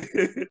good.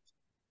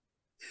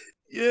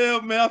 Yeah,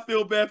 man, I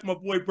feel bad for my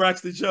boy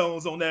Braxton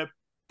Jones on that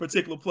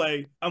particular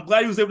play. I'm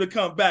glad he was able to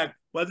come back,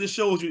 but this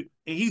shows you,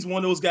 and he's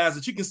one of those guys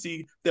that you can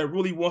see that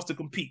really wants to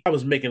compete. I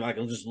was making like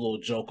just a little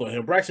joke on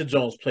him. Braxton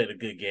Jones played a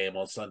good game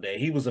on Sunday.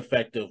 He was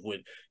effective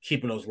with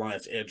keeping those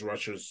Lions edge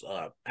rushers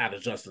out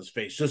of Justin's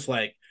face, just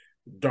like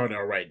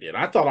Darnell Wright did.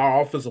 I thought our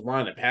offensive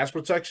line and pass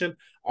protection,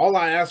 all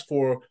I asked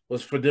for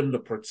was for them to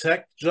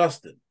protect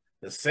Justin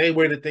the same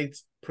way that they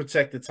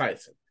protected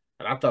Tyson.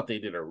 And I thought they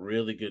did a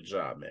really good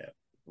job, man.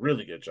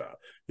 Really good job.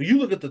 When you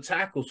look at the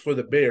tackles for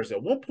the Bears,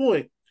 at one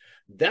point,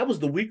 that was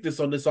the weakness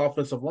on this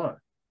offensive line.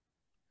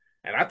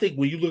 And I think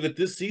when you look at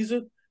this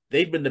season,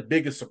 they've been the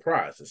biggest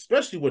surprise,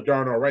 especially with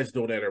Darnell Wright's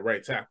doing that at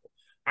right tackle.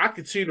 I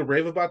continue to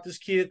rave about this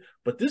kid,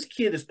 but this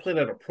kid is playing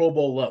at a Pro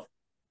Bowl level.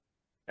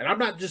 And I'm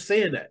not just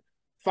saying that.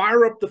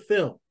 Fire up the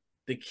film.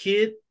 The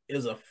kid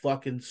is a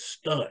fucking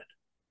stud.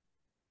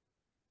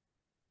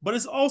 But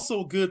it's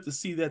also good to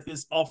see that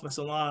this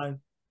offensive line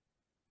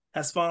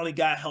has finally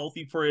got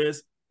healthy,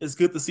 Perez. It's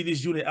good to see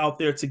this unit out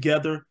there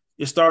together.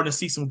 You're starting to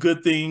see some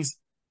good things.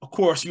 Of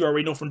course, you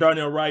already know from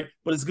Darnell Wright,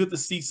 but it's good to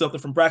see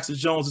something from Braxton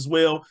Jones as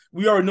well.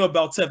 We already know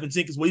about Tevin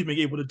Jenkins, what he's been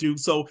able to do.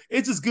 So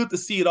it's just good to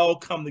see it all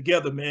come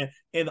together, man.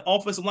 And the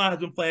offensive line has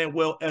been playing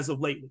well as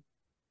of lately.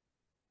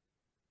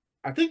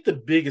 I think the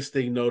biggest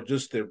thing, though,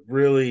 just that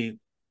really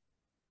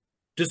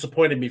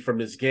disappointed me from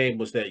this game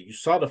was that you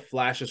saw the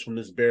flashes from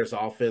this Bears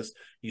offense.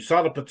 You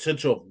saw the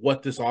potential of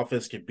what this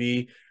offense could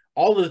be.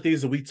 All of the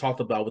things that we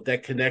talked about with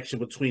that connection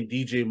between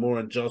DJ Moore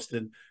and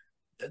Justin,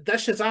 that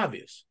shit's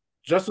obvious.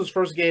 Justin's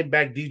first game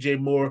back, DJ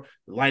Moore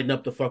lighting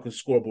up the fucking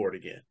scoreboard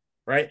again,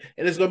 right?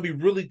 And it's going to be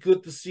really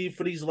good to see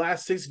for these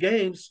last 6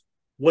 games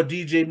what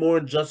DJ Moore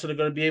and Justin are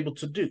going to be able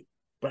to do.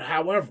 But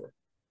however,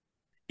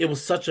 it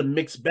was such a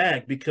mixed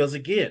bag because,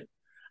 again,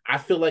 I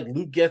feel like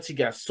Luke Getsy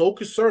got so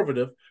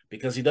conservative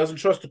because he doesn't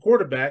trust the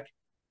quarterback.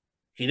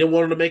 He didn't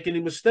want him to make any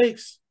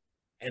mistakes.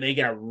 And they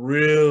got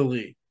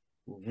really,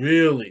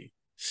 really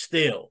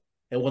stale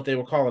at what they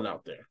were calling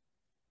out there.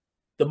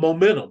 The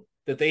momentum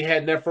that they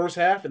had in that first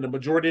half and the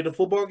majority of the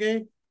football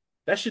game,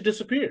 that shit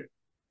disappeared.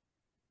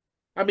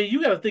 I mean,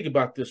 you got to think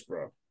about this,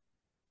 bro.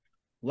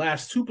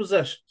 Last 2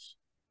 possessions,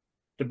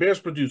 the Bears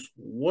produced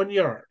 1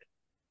 yard.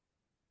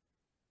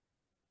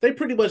 They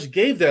pretty much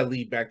gave that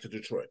lead back to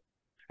Detroit.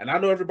 And I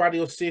know everybody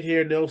will sit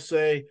here and they'll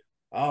say,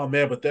 oh,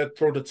 man, but that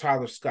throw to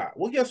Tyler Scott.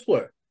 Well, guess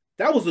what?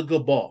 That was a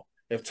good ball.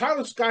 If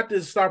Tyler Scott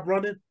didn't stop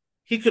running,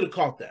 he could have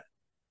caught that.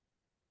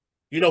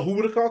 You know who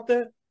would have caught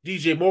that?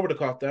 DJ Moore would have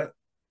caught that.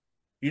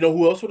 You know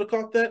who else would have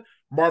caught that?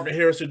 Marvin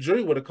Harrison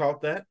Jr. would have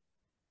caught that.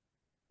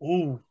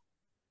 Ooh.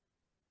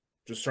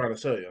 Just trying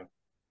to tell you.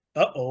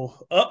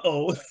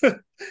 Uh-oh.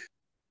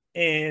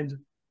 And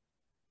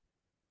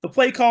the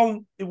play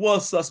calling, it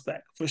was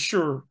suspect for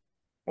sure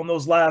on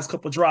those last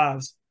couple of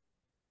drives.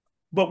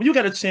 But when you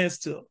got a chance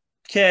to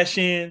cash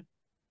in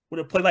with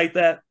a play like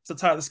that to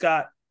Tyler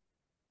Scott,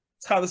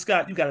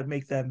 you got to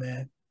make that,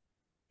 man.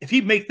 If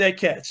he make that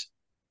catch,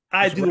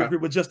 I do agree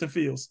with Justin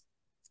Fields.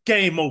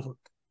 Game over.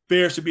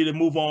 Bears should be able to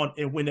move on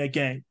and win that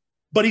game.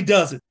 But he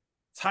doesn't.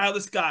 Tyler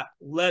Scott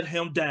let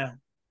him down.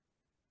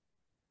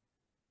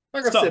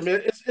 Like I said,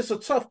 man, it's a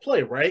tough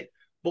play, right?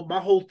 But my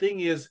whole thing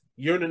is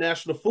you're in the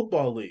National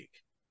Football League.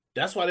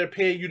 That's why they're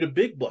paying you the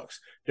big bucks.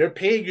 They're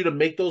paying you to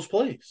make those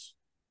plays.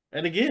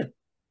 And again,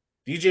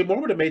 DJ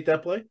Moore would have made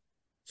that play.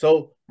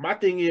 So My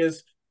thing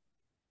is,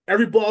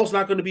 every ball's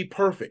not going to be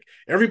perfect.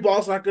 Every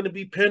ball's not going to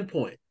be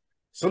pinpoint.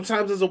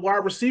 Sometimes as a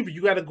wide receiver,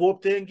 you got to go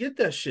up there and get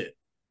that shit.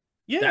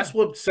 Yeah. That's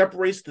what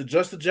separates the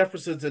Justin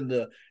Jeffersons and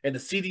the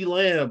CeeDee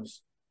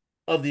Lambs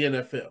of the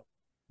NFL.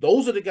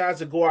 Those are the guys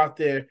that go out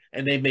there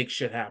and they make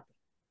shit happen.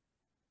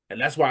 And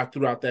that's why I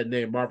threw out that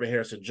name, Marvin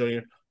Harrison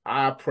Jr.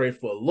 I pray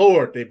for the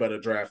Lord they better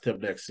draft him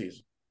next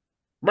season.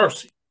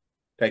 Mercy.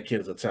 That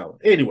kid is a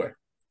talent. Anyway.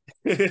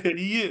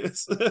 He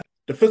is.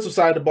 Defensive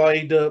side of the ball,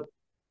 A-Dub,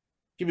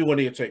 give me one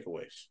of your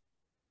takeaways.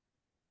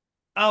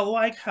 I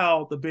like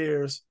how the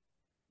Bears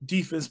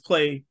defense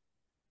play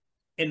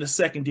in the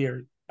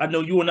secondary. I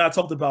know you and I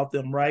talked about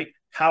them, right?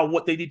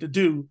 What they need to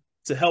do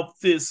to help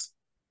this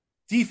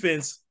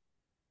defense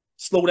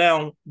slow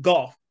down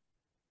Goff.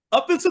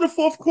 Up into the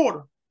fourth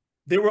quarter,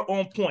 they were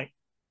on point.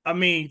 I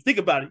mean, think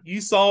about it.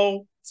 You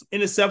saw some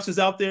interceptions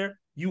out there.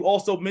 You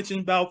also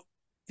mentioned about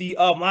the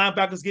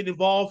linebackers getting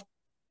involved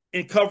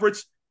in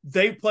coverage.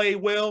 They played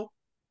well.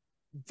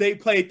 They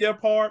played their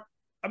part.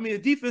 I mean, the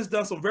defense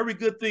done some very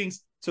good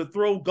things to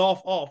throw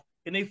Goff off,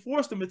 and they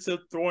forced him into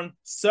throwing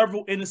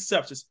several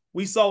interceptions.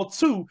 We saw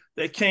 2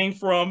 that came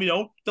from,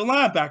 the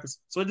linebackers.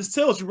 So it just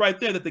tells you right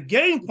there that the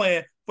game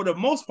plan, for the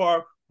most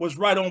part, was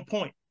right on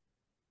point.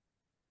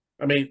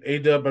 I mean,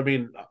 A-Dub,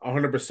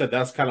 100%.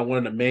 That's kind of one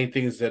of the main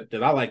things that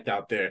I liked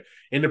out there.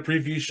 In the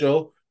preview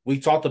show, we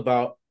talked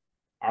about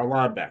our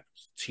linebackers,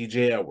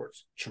 TJ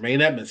Edwards,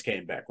 Tremaine Edmonds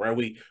came back, right?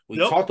 We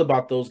talked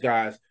about those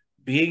guys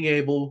being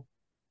able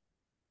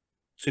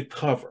to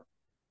cover.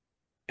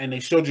 And they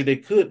showed you they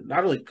could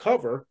not only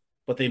cover,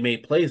 but they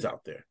made plays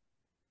out there.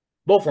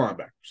 Both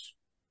linebackers.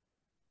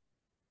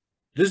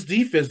 This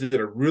defense did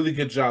a really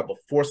good job of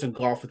forcing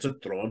Goff into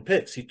throwing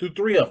picks. He threw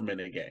 3 of them in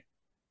the game.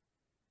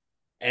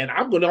 And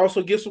I'm going to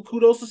also give some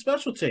kudos to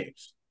special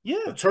teams. Yeah.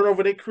 The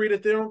turnover they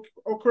created there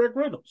on Craig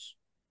Reynolds.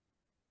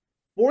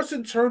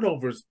 Forcing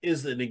turnovers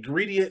is an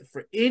ingredient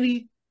for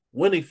any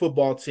winning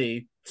football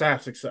team to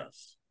have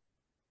success.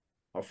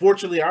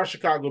 Unfortunately, our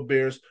Chicago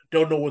Bears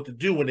don't know what to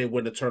do when they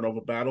win the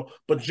turnover battle,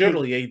 but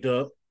generally,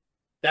 A-Dub,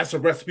 that's a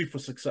recipe for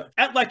success.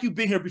 Act like you've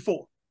been here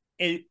before.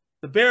 And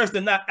the Bears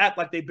did not act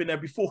like they've been there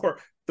before,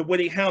 the way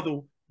they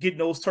handle getting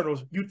those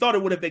turnovers. You thought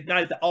it would have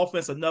ignited the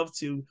offense enough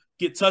to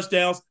get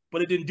touchdowns,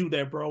 but it didn't do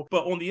that, bro.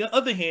 But on the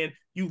other hand,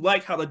 you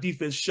like how the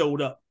defense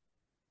showed up.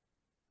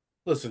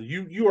 Listen,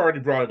 you already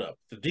brought it up.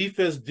 The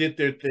defense did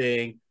their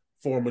thing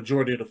for a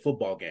majority of the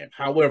football game.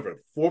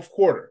 However, fourth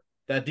quarter,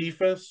 that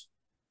defense,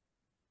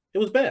 it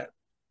was bad.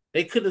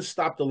 They couldn't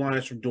stop the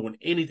Lions from doing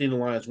anything the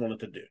Lions wanted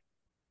to do.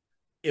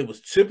 It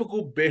was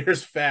typical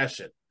Bears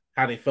fashion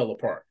how they fell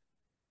apart.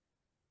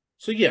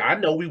 So, yeah, I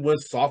know we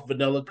went soft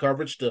vanilla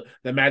coverage to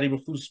the Matty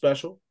Rafus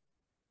special.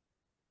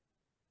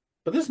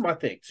 But this is my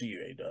thing to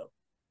you, A-Dub.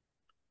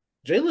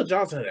 Jalen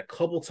Johnson had a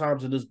couple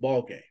times in this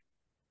ball game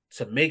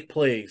to make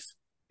plays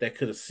that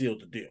could have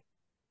sealed the deal.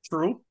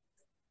 True.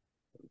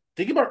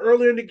 Think about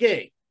earlier in the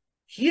game.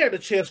 He had a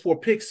chance for a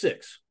pick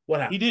 6.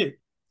 What happened? He did.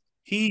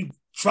 He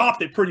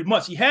dropped it pretty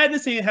much. He had in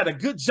his hand, had a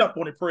good jump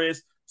on it,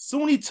 Perez.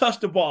 Soon he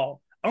touched the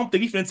ball. I don't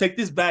think he's going to take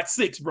this back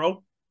 6,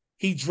 bro.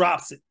 He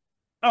drops it.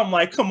 I'm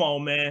like, come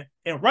on, man.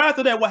 And right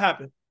after that, what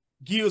happened?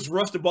 Gibbs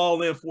rushed the ball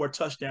in for a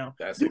touchdown.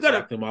 That's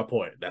exactly my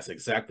point. That's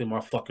exactly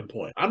my fucking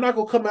point. I'm not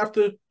going to come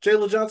after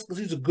Jalen Johnson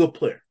because he's a good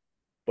player.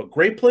 But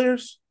great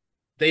players,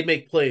 they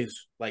make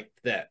plays like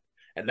that.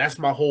 And that's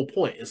my whole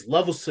point. It's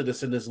levels to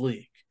this in this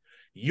league.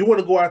 You want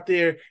to go out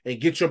there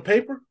and get your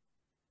paper?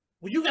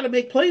 Well, you got to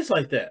make plays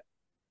like that.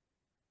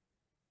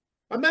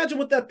 Imagine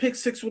what that pick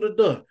 6 would have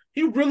done.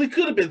 He really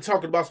could have been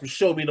talking about some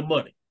show me the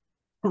money.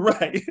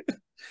 Right.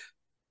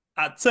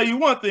 I tell you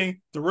one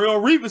thing,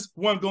 Darrelle Revis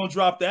wasn't going to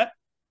drop that.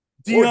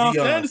 Deion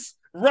Sanders,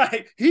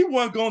 right, he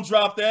wasn't going to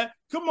drop that.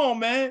 Come on,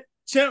 man.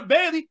 Champ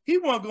Bailey, he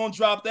wasn't going to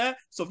drop that.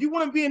 So if you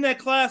want to be in that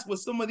class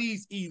with some of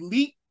these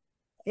elite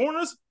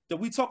corners that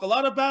we talk a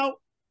lot about,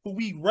 who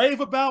we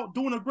rave about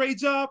doing a great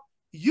job,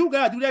 you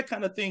got to do that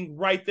kind of thing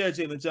right there,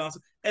 Jalen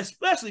Johnson,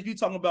 especially if you're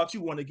talking about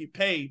you want to get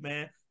paid,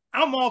 man.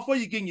 I'm all for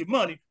you getting your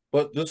money.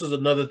 But this is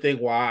another thing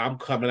why I'm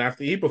coming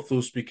after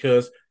Eberflus,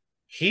 because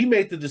he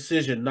made the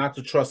decision not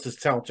to trust his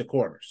talented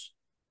corners.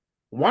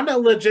 Why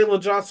not let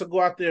Jalen Johnson go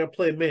out there and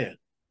play man?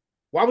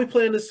 Why are we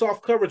playing this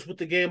soft coverage with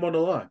the game on the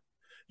line?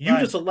 You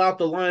just allowed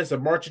the Lions to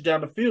march you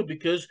down the field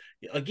because,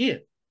 again,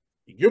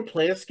 you're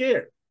playing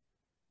scared.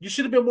 You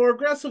should have been more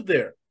aggressive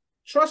there.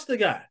 Trust the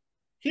guy.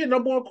 He a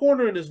number one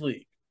corner in this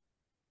league.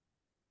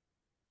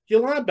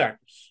 Your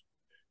linebackers,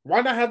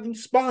 why not have them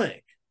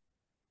spying?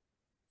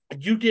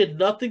 You did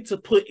nothing to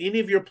put any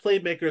of your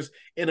playmakers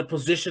in a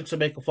position to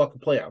make a fucking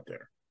play out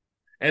there.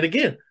 And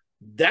again,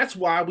 that's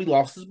why we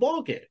lost this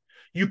ball game.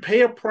 You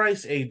pay a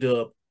price,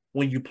 A-Dub,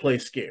 when you play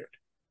scared.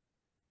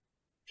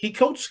 He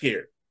coached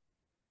scared.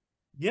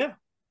 Yeah.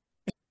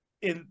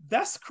 And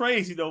that's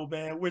crazy, though,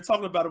 man. We're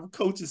talking about a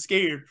coach is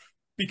scared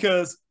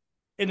because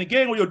in a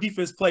game where your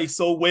defense plays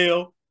so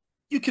well,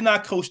 you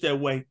cannot coach that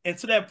way. And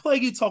to that play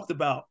you talked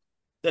about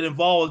that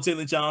involved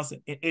Jalen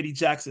Johnson and Eddie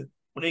Jackson,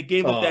 when they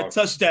gave up that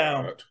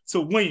touchdown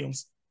to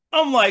Williams,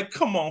 I'm like,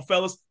 come on,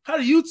 fellas. How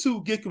do you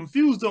two get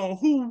confused on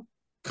who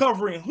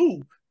covering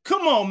who?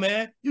 Come on,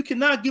 man. You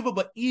cannot give up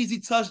an easy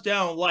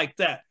touchdown like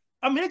that.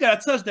 I mean, they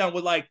got a touchdown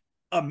with like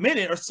a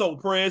minute or so,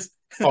 Prez.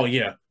 Oh,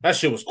 yeah. That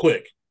shit was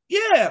quick.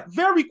 Yeah,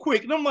 very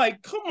quick. And I'm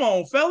like, come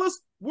on, fellas.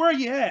 Where are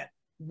you at?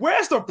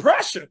 Where's the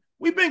pressure?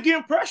 We've been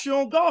getting pressure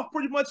on golf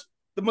pretty much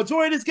the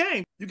majority of this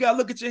game. You got to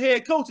look at your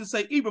head coach and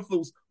say,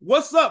 Eberflus,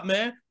 what's up,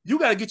 man? You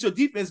got to get your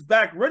defense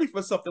back ready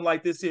for something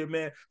like this here,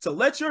 man. To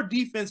let your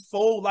defense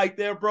fold like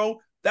that, bro,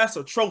 that's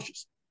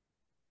atrocious.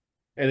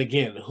 And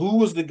again, who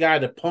was the guy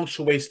that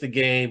punctuates the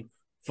game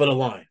for the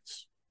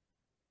Lions?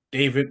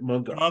 David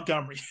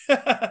Montgomery.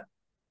 And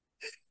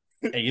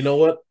you know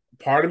what?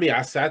 Part of me,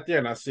 I sat there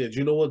and I said,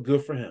 you know what?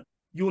 Good for him.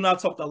 You and I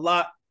talked a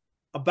lot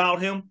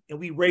about him, and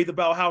we raved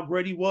about how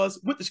great he was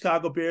with the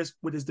Chicago Bears,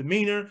 with his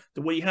demeanor,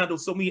 the way he handled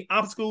so many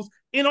obstacles,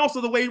 and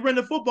also the way he ran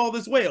the football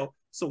as well.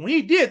 So when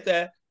he did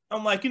that,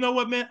 I'm like, you know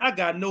what, man? I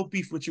got no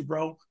beef with you,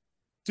 bro.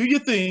 Do your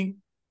thing.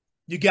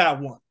 You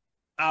got one.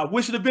 I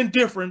wish it had been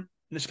different,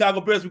 and the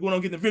Chicago Bears were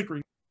going to get the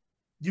victory.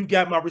 You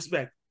got my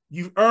respect.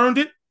 You've earned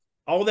it.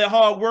 All that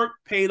hard work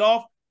paid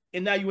off,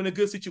 and now you're in a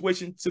good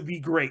situation to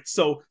be great.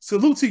 So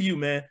salute to you,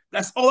 man.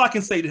 That's all I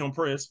can say to him,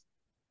 Prez.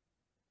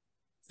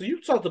 So you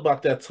talked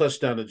about that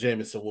touchdown to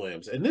Jamison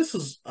Williams, and this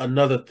is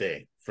another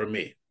thing for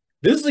me.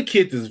 This is a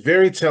kid that's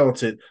very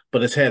talented,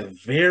 but has had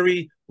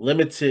very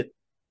limited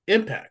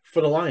impact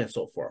for the Lions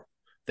so far.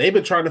 They've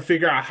been trying to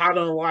figure out how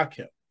to unlock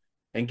him.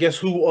 And guess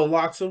who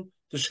unlocks him?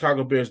 The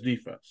Chicago Bears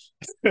defense.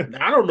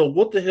 Now, I don't know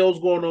what the hell's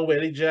going on with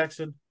Eddie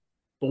Jackson,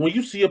 but when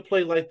you see a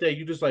play like that,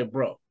 you're just like,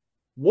 bro,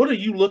 what are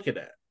you looking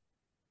at?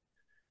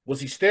 Was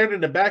he staring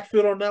in the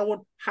backfield on that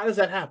one? How does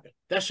that happen?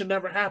 That should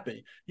never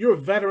happen. You're a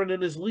veteran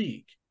in this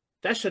league.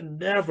 That should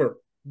never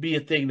be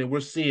a thing that we're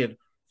seeing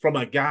from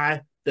a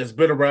guy that's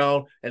been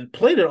around and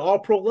played at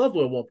all-pro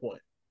level at one point.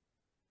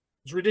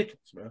 It's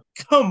ridiculous, man.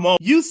 Come on.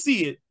 You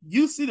see it.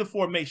 You see the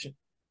formation.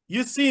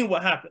 You're seeing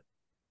what happened.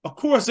 Of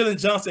course, Dylan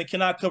Johnson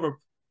cannot cover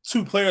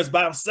two players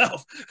by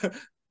himself.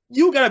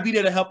 You got to be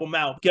there to help him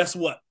out. Guess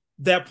what?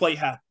 That play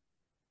happened.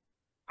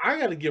 I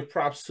got to give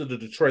props to the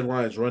Detroit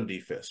Lions run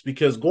defense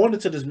because going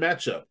into this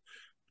matchup,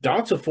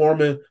 Donta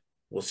Foreman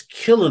was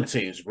killing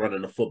teams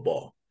running the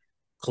football.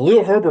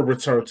 Khalil Herbert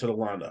returned to the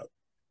lineup.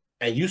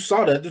 And you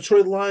saw that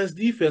Detroit Lions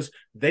defense,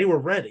 they were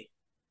ready.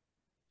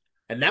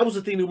 And that was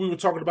the thing that we were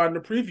talking about in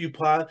the preview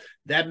pod,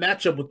 that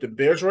matchup with the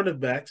Bears running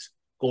backs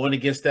going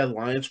against that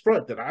Lions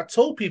front that I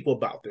told people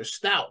about. They're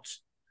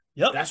stouts.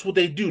 Yep. That's what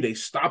they do. They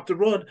stop the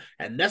run,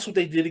 and that's what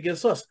they did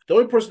against us. The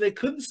only person they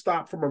couldn't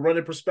stop from a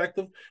running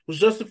perspective was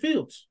Justin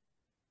Fields.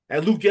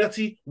 And Luke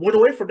Getsy went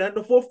away from that in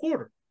the fourth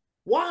quarter.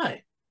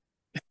 Why?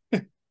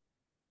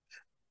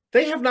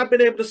 They have not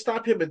been able to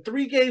stop him in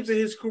 3 games in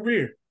his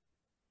career.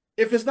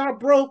 If it's not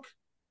broke,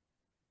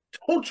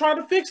 don't try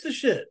to fix the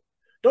shit.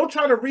 Don't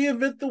try to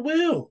reinvent the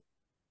wheel.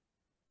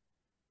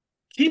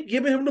 Keep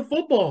giving him the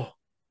football.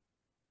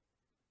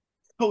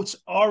 Coach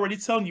already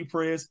telling you,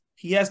 Prez,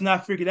 he has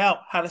not figured out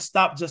how to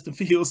stop Justin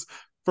Fields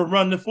from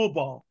running the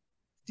football.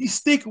 You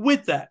stick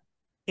with that.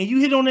 And you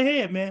hit on the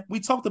head, man. We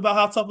talked about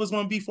how tough it's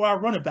going to be for our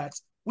running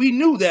backs. We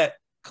knew that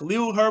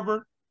Khalil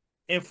Herbert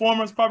and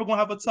Foreman's probably going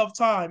to have a tough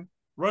time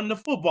running the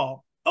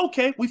football.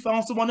 Okay, we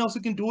found someone else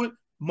who can do it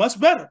much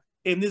better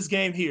in this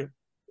game here.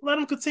 Let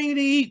him continue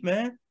to eat,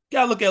 man.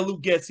 Got to look at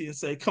Luke Getsy and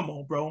say, come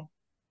on, bro.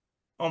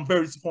 I'm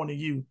very disappointed in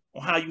you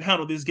on how you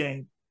handle this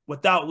game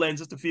without letting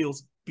Justin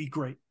Fields be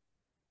great.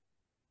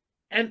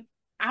 And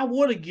I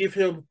want to give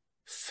him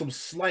some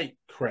slight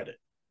credit.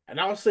 And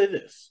I'll say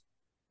this,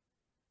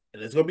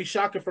 and it's going to be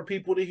shocking for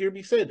people to hear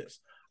me say this.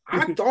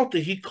 I thought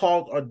that he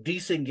called a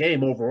decent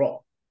game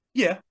overall.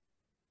 Yeah.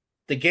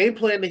 The game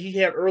plan that he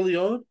had early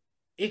on,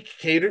 it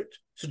catered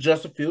to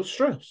Justin Fields'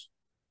 strengths.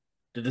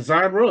 The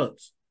design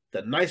runs,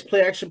 the nice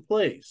play action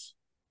plays.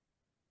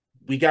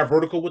 We got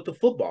vertical with the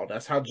football.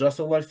 That's how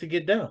Justin likes to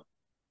get down.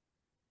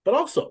 But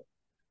also,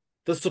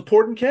 the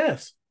supporting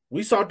cast.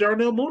 We saw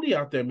Darnell Mooney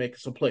out there making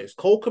some plays.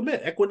 Cole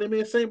Kmet, Equinemi,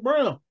 and St.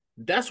 Brown.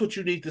 That's what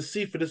you need to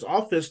see for this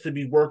offense to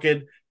be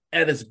working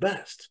at its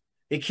best.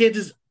 It can't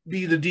just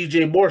be the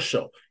DJ Moore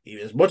show.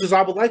 As much as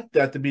I would like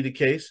that to be the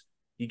case,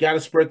 you got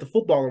to spread the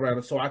football around.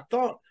 And so I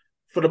thought,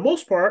 for the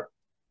most part,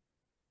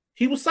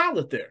 he was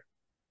solid there.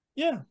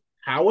 Yeah.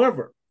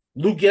 However,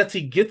 Luke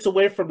Getsy gets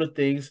away from the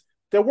things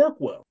that work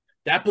well.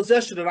 That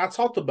possession that I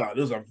talked about,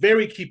 it was a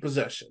very key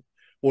possession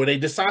where they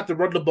decide to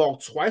run the ball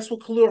twice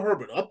with Khalil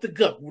Herbert up the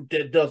gut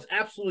that does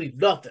absolutely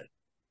nothing.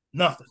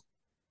 Nothing.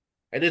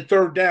 And then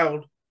third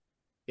down,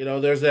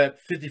 there's that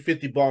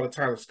 50-50 ball to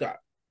Tyler Scott.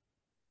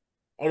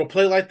 On a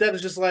play like that,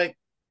 it's just like,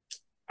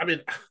 I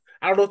don't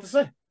know what to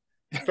say.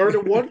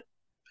 3rd and 1,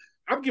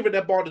 I'm giving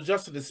that ball to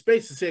Justin in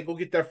space and saying, go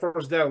get that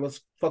first down.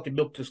 Let's fucking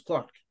milk this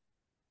clock.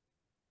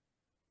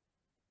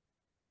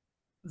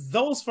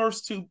 Those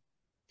first 2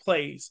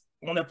 plays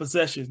on that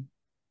possession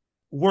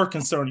were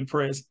concerning,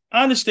 Prez.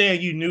 I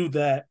understand you knew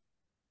that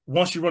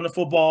once you run the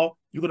football,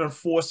 you're going to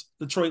force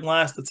Detroit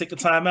Lions to take a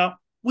timeout.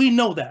 We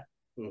know that.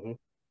 Mm-hmm.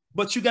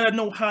 But you got to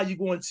know how you're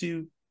going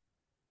to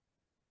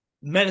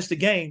manage the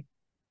game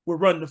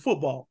with running the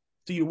football?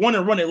 Do you want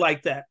to run it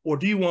like that? Or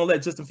do you want to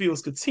let Justin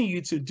Fields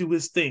continue to do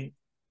his thing?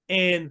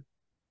 And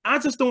I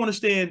just don't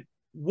understand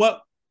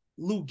what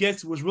Luke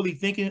Getz was really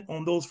thinking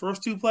on those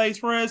first two plays,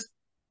 Perez,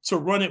 to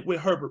run it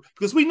with Herbert.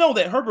 Because we know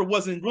that Herbert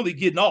wasn't really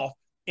getting off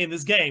in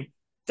this game.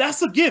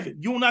 That's a given.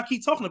 You will not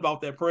keep talking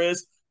about that,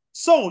 Perez.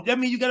 So that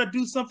means you got to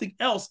do something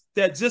else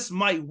that just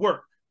might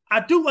work.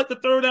 I do like the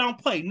third down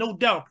play, no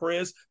doubt,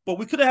 Perez, but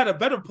we could have had a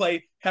better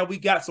play had we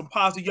got some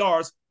positive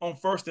yards on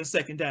first and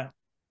second down.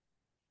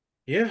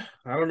 Yeah,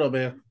 I don't know,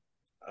 man.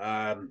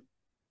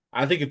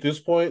 I think at this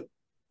point,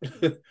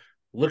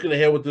 looking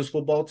ahead with this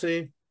football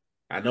team,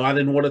 I know I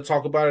didn't want to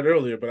talk about it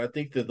earlier, but I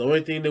think that the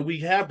only thing that we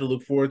have to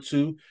look forward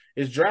to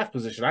is draft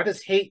position. I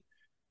just hate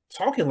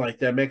talking like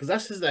that, man, because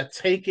that's just that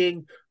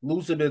taking,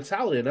 losing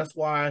mentality. And that's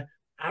why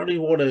I don't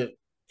even want to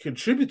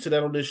contribute to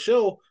that on this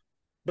show.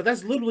 But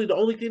that's literally the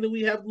only thing that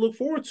we have to look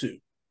forward to.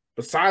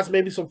 Besides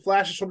maybe some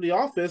flashes from the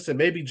offense and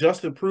maybe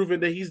Justin proving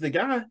that he's the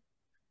guy.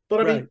 But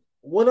I mean,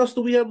 what else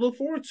do we have to look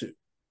forward to?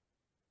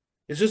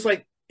 It's just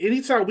like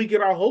anytime we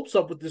get our hopes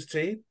up with this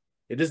team,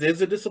 it just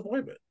ends in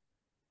disappointment.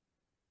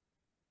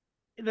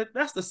 And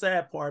that's the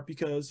sad part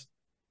because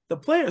the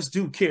players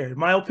do care, in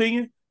my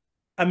opinion.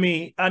 I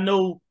mean, I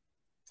know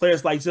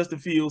players like Justin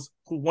Fields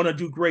who want to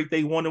do great,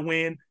 they want to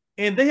win,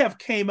 and they have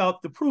came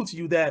out to prove to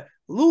you that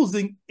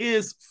losing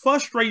is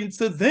frustrating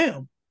to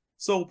them.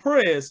 So,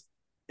 Perez,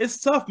 it's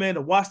tough, man,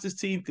 to watch this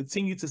team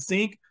continue to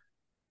sink.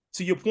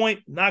 To your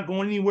point, not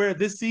going anywhere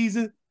this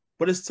season,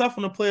 but it's tough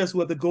on the players who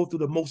have to go through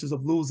the motions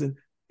of losing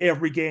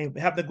every game.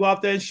 They have to go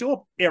out there and show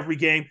up every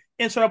game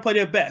and try to play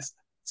their best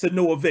to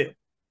no avail.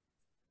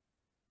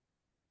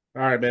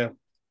 All right, man.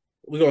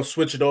 We're going to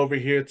switch it over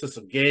here to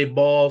some game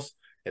balls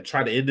and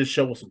try to end this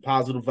show with some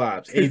positive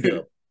vibes.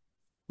 A-Dub,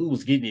 who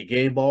was getting your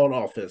game ball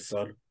on offense,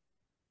 son?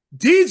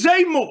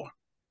 DJ Moore.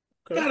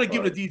 Okay, Got to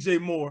give it to DJ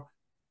Moore.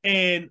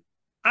 And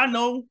I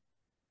know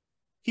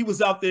he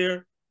was out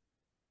there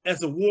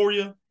as a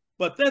warrior,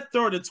 but that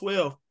 3rd and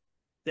 12,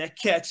 that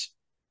catch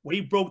where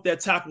he broke that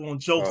tackle on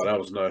Joseph. Oh, that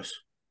was nice.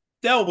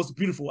 That was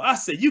beautiful. I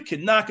said, you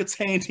cannot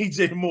contain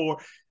DJ Moore.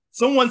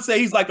 Someone say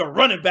he's like a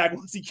running back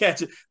once he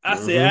catches it. I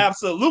said,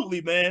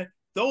 absolutely, man.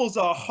 Those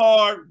are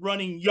hard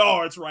running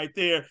yards right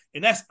there,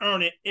 and that's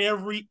earning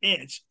every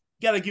inch.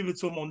 Got to give it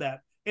to him on that.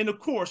 And, of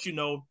course, you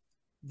know,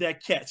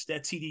 that catch,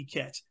 that TD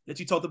catch that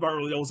you talked about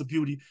earlier, that was a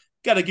beauty.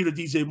 Got to give it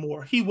to DJ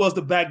Moore. He was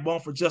the backbone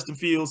for Justin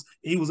Fields.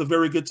 He was a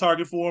very good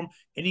target for him,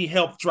 and he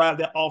helped drive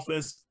that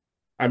offense.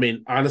 I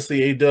mean,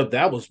 honestly, A-Dub,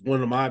 that was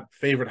one of my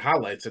favorite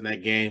highlights in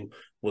that game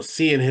was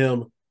seeing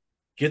him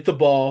get the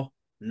ball,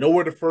 know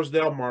where the first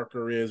down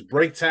marker is,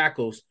 break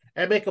tackles,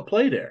 and make a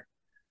play there.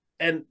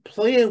 And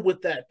playing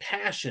with that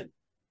passion.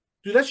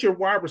 Dude, that's your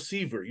wide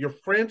receiver, your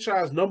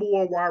franchise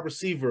 #1 wide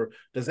receiver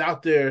that's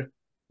out there.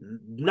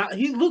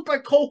 He looked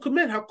like Cole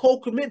Kmet, how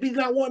Cole Kmet be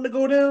not wanting to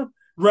go down.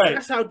 Right.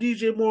 That's how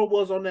DJ Moore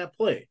was on that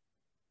play.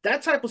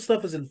 That type of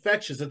stuff is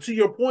infectious. And to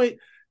your point,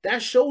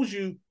 that shows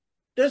you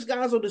there's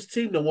guys on this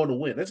team that want to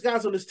win. There's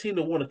guys on this team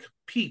that want to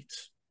compete.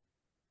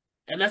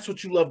 And that's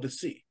what you love to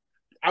see.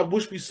 I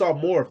wish we saw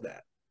more of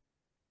that.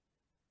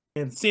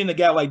 And seeing a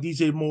guy like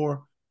DJ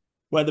Moore,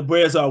 whether the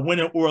Bears are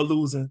winning or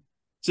losing,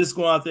 just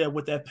going out there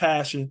with that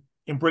passion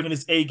and bringing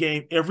his A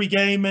game every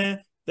game,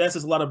 man, that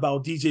says a lot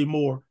about DJ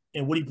Moore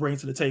and what he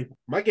brings to the table.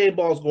 My game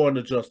ball is going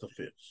to Justin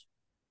Fields.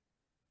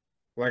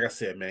 Like I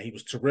said, man, he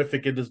was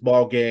terrific in this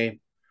ball game.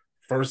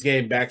 First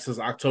game back since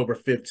October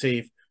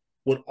 15th.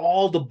 With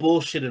all the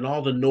bullshit and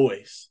all the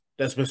noise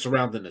that's been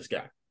surrounding this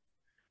guy.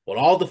 With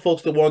all the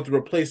folks that wanted to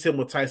replace him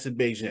with Tyson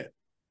Bagent.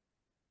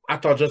 I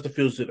thought Justin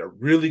Fields did a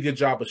really good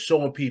job of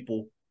showing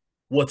people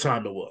what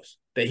time it was.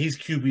 That he's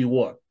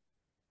QB1.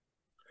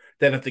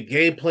 That if the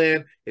game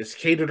plan is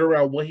catered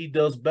around what he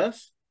does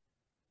best,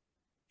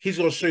 he's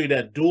going to show you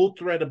that dual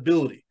threat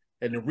ability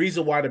and the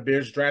reason why the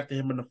Bears drafted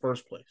him in the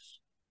first place.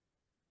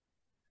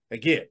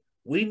 Again,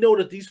 we know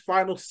that these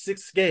final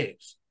 6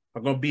 games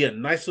are going to be a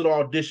nice little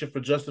audition for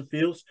Justin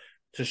Fields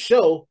to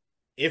show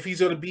if he's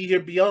going to be here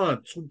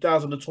beyond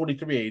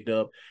 2023,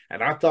 A-Dub.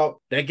 And I thought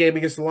that game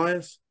against the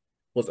Lions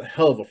was a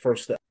hell of a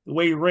first step. The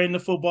way he ran the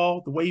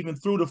football, the way he even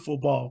threw the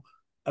football.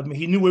 I mean,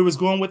 he knew where he was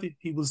going with it.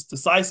 He was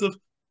decisive.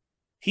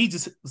 He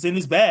just was in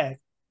his bag.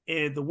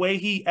 And the way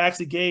he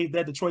actually gave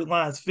that Detroit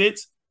Lions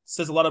fits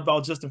says a lot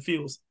about Justin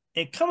Fields.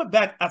 And coming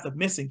back after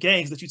missing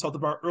games that you talked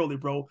about earlier,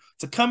 bro,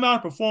 to come out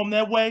and perform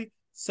that way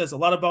says a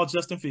lot about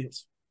Justin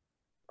Fields.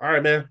 All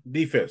right, man.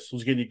 Defense.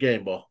 Who's getting your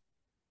game ball?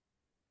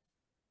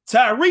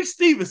 Tyreek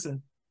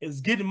Stevenson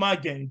is getting my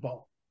game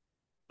ball.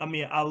 I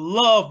mean, I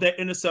love that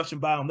interception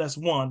by him. That's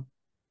one.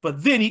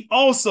 But then he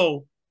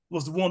also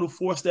was the one who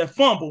forced that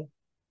fumble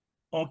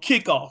on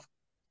kickoff.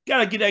 Got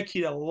to give that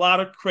kid a lot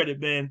of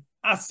credit, man.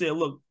 I said,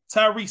 look,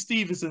 Tyreek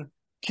Stevenson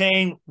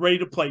came ready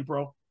to play,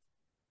 bro.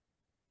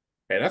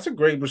 Hey, that's a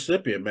great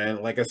recipient,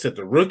 man. Like I said,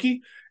 the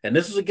rookie, and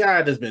this is a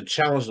guy that's been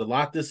challenged a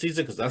lot this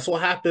season because that's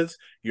what happens.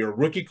 You're a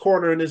rookie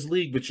corner in this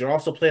league, but you're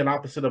also playing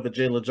opposite of a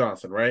Jalen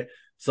Johnson, right?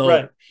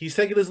 So He's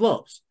taking his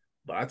lumps.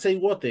 But I tell you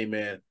one thing,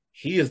 man,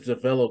 he has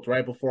developed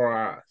right before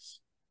our eyes.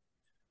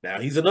 Now,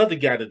 he's another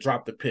guy that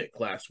dropped the pick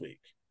last week,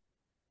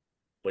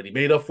 but he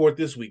made up for it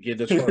this week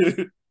getting his first.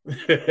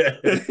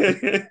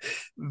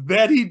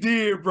 That he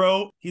did,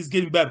 bro. He's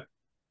getting better.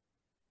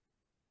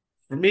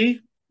 For me,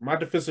 my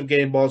defensive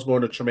game ball is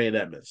going to Tremaine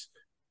Edmonds.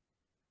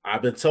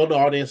 I've been telling the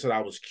audience that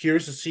I was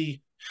curious to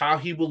see how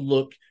he would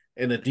look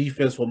in the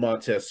defense with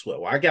Montez Sweat.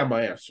 Well, I got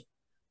my answer.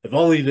 If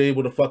only they're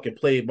able to fucking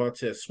play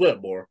Montez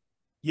Sweat more.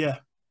 Yeah.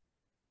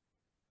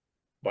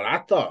 But I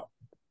thought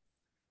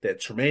that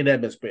Tremaine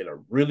Edmonds made a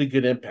really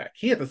good impact.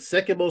 He had the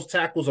second most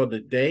tackles on the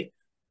day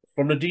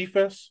from the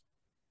defense,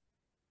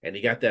 and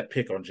he got that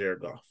pick on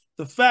Jared Goff.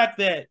 The fact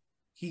that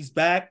he's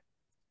back,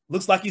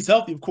 looks like he's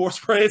healthy, of course,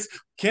 Prez.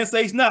 Can't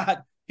say he's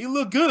not. He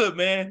looked good,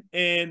 man.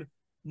 And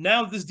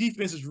now this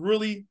defense is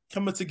really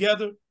coming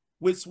together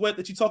with Sweat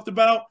that you talked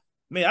about.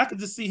 Man, I could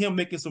just see him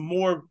making some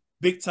more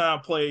big-time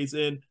plays.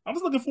 And I'm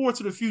just looking forward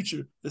to the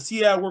future to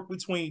see how it work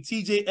between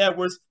T.J.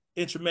 Edwards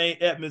and Tremaine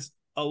Edmonds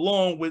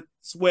along with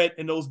Sweat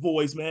and those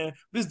boys, man.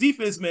 This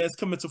defense, man, is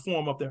coming to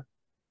form up there.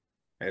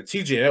 And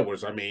T.J.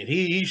 Edwards, I mean,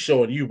 he's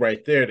showing you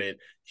right there that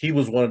he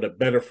was one of the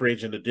better free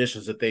agent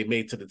additions that they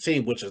made to the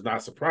team, which is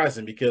not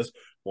surprising because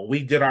when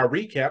we did our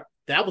recap,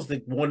 that was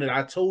the one that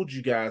I told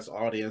you guys,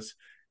 audience,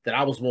 that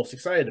I was most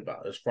excited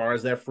about as far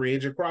as that free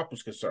agent crop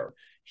was concerned.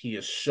 He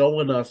is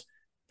showing us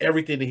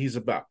everything that he's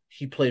about.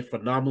 He played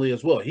phenomenally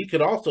as well. He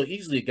could also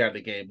easily have gotten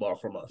the game ball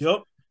from us. Yep.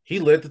 He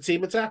led the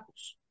team in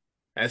tackles,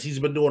 as he's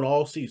been doing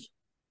all season.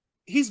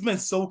 He's been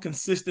so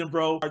consistent,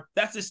 bro.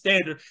 That's his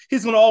standard.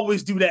 He's going to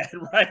always do that,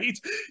 right?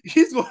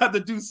 He's going to have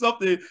to do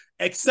something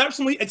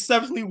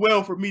exceptionally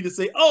well for me to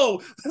say,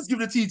 oh, let's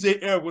give it to T.J.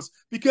 Edwards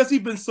because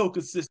he's been so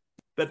consistent.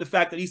 But the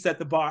fact that he set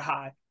the bar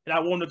high, and I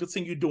want to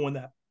continue doing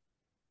that.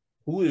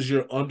 Who is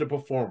your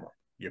underperformer?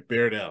 Your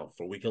bear down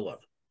for week 11.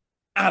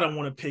 I don't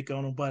want to pick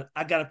on him, but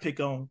I got to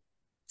pick on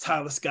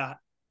Tyler Scott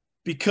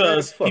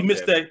because he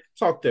missed that.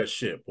 Talk that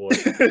shit, boy.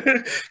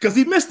 Because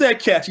he missed that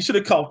catch. He should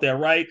have caught that,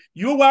 right?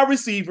 You're a wide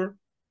receiver.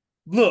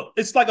 Look,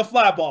 it's like a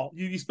fly ball.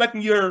 You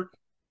expecting your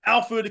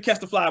outfielder to catch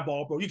the fly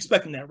ball, bro. You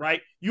expecting that, right?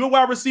 You're a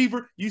wide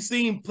receiver. You've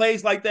seen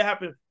plays like that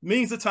happen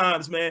millions of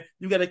times, man.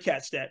 You got to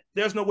catch that.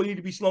 There's no way you need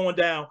to be slowing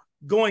down.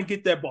 Go and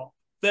get that ball.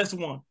 That's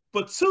one.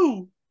 But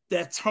two,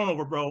 that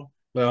turnover, bro.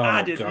 Oh,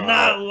 I did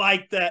not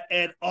like that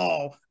at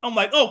all. I'm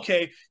like,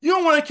 okay, you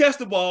don't want to catch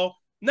the ball.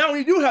 Now when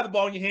you do have the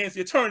ball in your hands,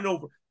 you turn it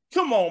over.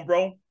 Come on,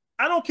 bro.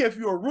 I don't care if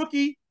you're a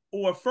rookie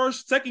or a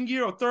first, second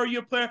year, or third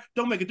year player.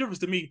 Don't make a difference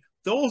to me.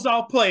 Those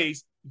are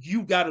plays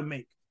you got to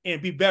make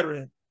and be better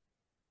in.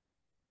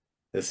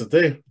 That's the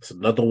thing. It's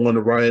another one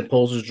of Ryan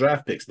Poles'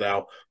 draft picks.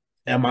 Now,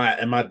 am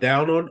I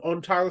down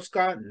on Tyler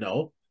Scott?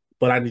 No,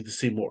 but I need to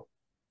see more.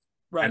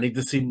 Right. I need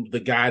to see the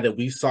guy that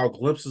we saw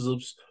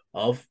glimpses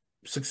of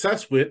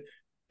success with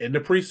in the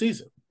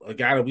preseason, a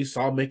guy that we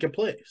saw making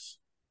plays.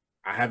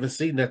 I haven't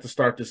seen that to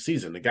start this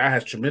season. The guy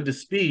has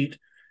tremendous speed.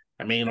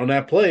 I mean, on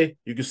that play,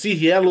 you can see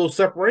he had a little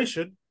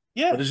separation.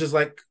 Yeah. But it's just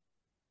like,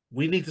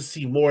 we need to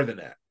see more than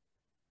that.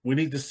 We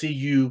need to see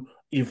you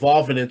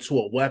evolving into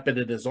a weapon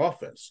in his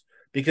offense.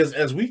 Because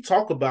as we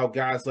talk about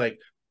guys like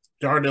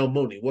Darnell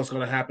Mooney, what's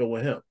going to happen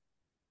with him?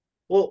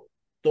 Well,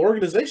 the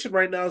organization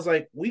right now is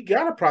like, we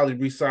got to probably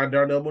re-sign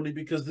Darnell Mooney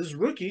because this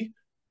rookie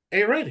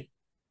ain't ready.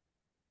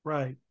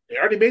 Right. They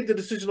already made the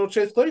decision on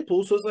Chase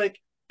Claypool, so it's like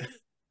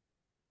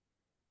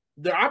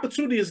the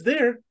opportunity is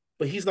there,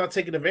 but he's not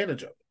taking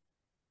advantage of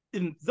it.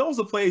 And those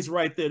are plays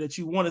right there that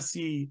you want to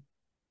see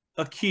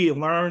a kid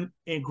learn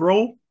and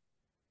grow.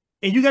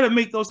 And you got to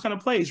make those kind of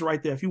plays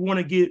right there if you want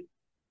to get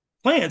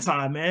playing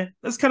time, man.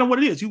 That's kind of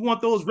what it is. You want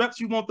those reps,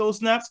 you want those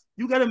snaps.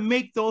 You got to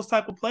make those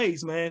type of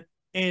plays, man.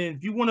 And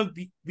if you want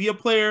to be a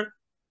player,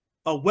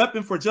 a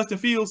weapon for Justin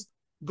Fields,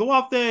 go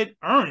out there and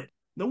earn it.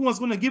 No one's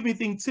going to give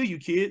anything to you,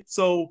 kid.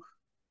 So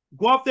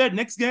go out there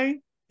next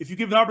game. If you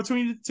give an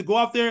opportunity to go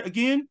out there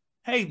again,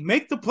 hey,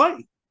 make the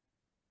play.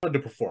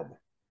 Underperformer.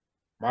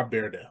 My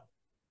bear down.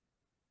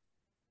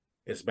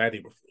 It's Matt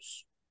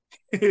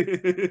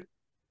Eberflus.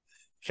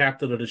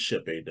 Captain of the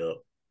ship, A-Dub.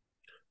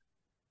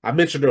 I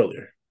mentioned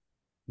earlier,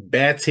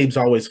 bad teams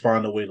always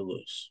find a way to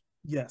lose.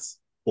 Yes.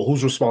 Well,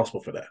 who's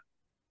responsible for that?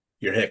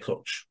 Your head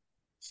coach.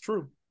 It's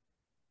true.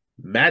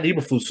 Matt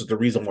Eberflus is the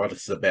reason why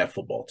this is a bad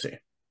football team.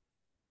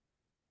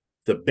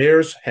 The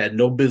Bears had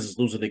no business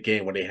losing the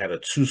game when they had a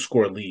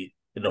 2-score lead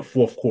in the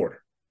fourth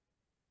quarter.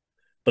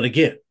 But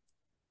again,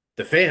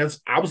 the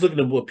fans, I was looking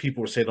at what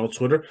people were saying on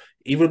Twitter.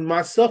 Even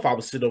myself, I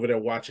was sitting over there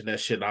watching that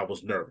shit and I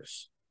was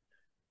nervous.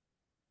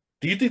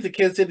 Do you think the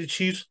Kansas City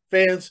Chiefs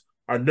fans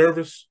are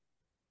nervous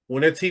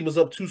when their team is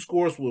up 2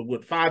 scores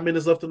with 5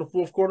 minutes left in the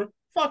fourth quarter?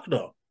 Fuck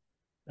no.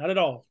 Not at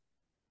all.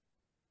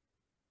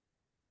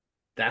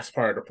 That's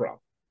part of the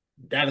problem.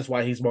 That is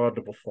why he's more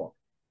underperforming.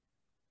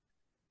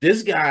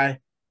 This guy,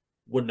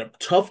 when the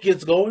tough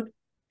gets going,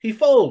 he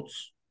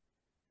folds.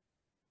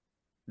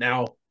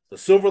 Now, the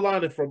silver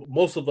lining for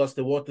most of us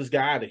that want this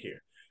guy out of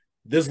here,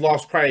 this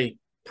loss probably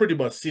pretty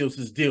much seals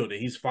his deal that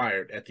he's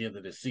fired at the end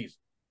of this season.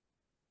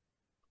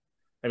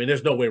 I mean,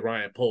 there's no way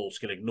Ryan Poles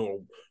can ignore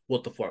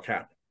what the fuck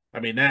happened. I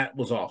mean, that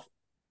was awful.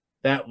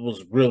 That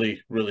was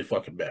really, really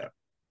fucking bad.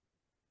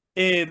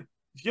 And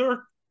if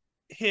your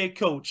head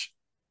coach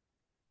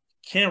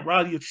can't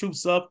rally your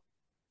troops up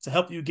to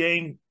help you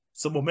gain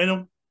some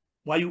momentum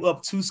while you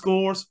up 2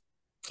 scores,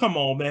 come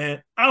on,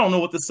 man. I don't know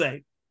what to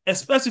say,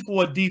 especially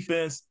for a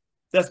defense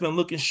that's been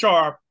looking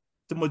sharp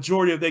the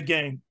majority of their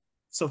game.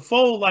 So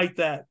fold like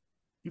that,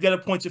 you got to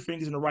point your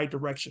fingers in the right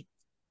direction.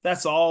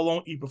 That's all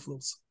on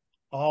Eberflus,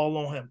 all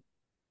on him.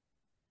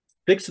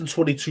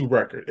 6-22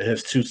 record in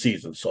his 2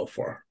 seasons so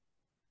far.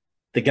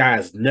 The guy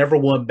has never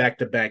won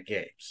back-to-back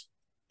games.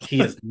 He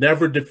has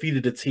never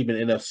defeated a team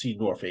in NFC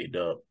North,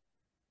 A-Dub.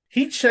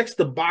 He checks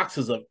the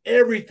boxes of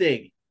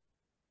everything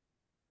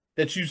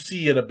that you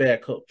see in a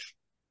bad coach.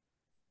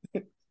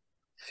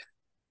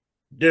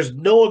 There's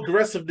no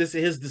aggressiveness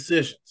in his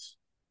decisions.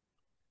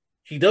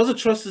 He doesn't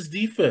trust his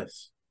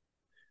defense.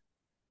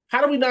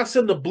 How do we not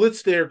send the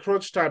blitz there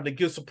crunch time to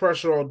get some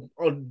pressure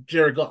on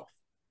Jared Goff?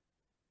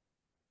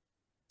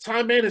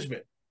 Time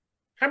management.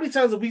 How many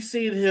times have we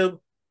seen him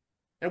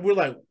and we're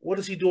like, what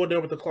is he doing there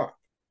with the clock?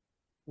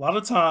 A lot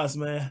of times,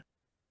 man.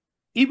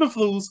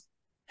 Eberflus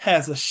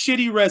has a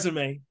shitty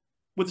resume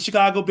with the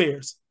Chicago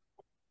Bears.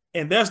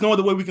 And there's no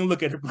other way we can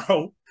look at it,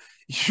 bro.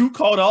 You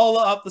called all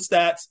out the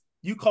stats.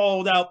 You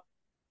called out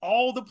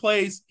all the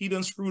plays he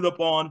done screwed up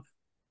on.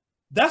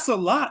 That's a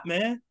lot,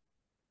 man.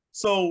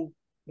 So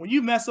when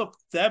you mess up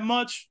that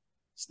much,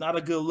 it's not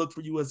a good look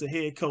for you as a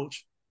head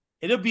coach.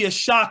 It'll be a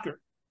shocker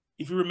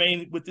if you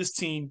remain with this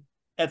team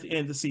at the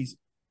end of the season.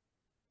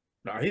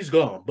 No, he's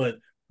gone. But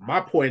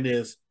my point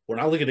is, when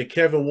I look at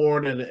Kevin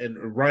Warren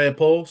and Ryan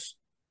Poles,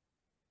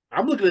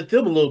 I'm looking at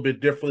them a little bit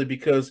differently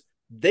because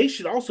they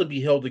should also be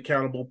held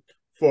accountable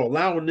for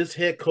allowing this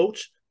head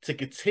coach to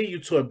continue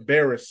to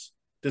embarrass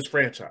this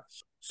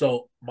franchise.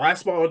 So my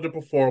small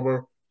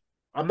underperformer,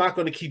 I'm not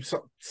going to keep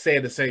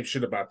saying the same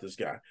shit about this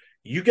guy.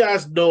 You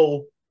guys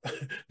know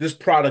this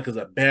product is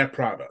a bad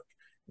product.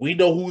 We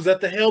know who's at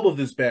the helm of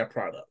this bad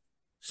product.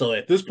 So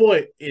at this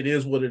point, it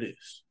is what it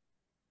is.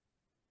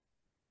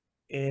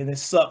 And it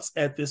sucks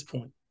at this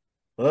point.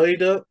 Well,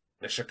 the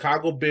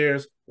Chicago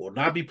Bears will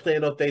not be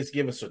playing on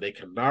Thanksgiving, so they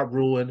cannot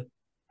ruin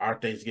our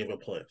Thanksgiving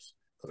plans.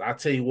 Because I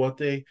tell you one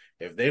thing,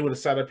 if they would have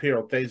sat up here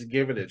on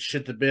Thanksgiving and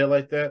shit the bed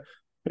like that,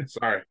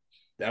 sorry,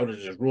 that would have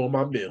just ruined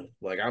my meal.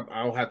 Like,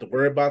 I don't have to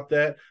worry about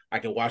that. I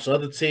can watch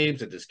other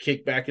teams and just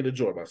kick back and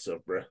enjoy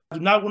myself, bro. I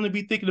do not want to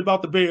be thinking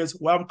about the Bears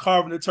while I'm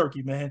carving the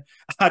turkey, man.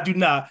 I do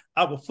not.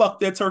 I will fuck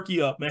that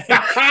turkey up, man.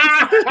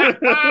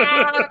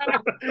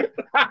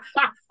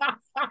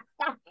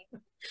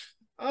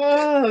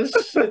 Oh,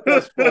 shit,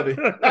 that's funny.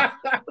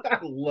 I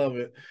love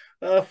it.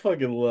 I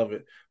fucking love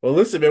it. Well,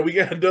 listen, man, we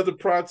got another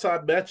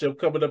primetime matchup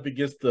coming up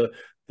against the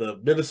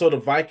Minnesota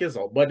Vikings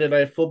on Monday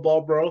Night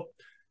Football, bro.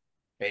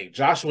 Hey,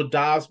 Joshua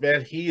Dobbs,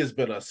 man, he has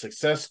been a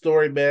success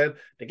story, man.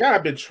 The guy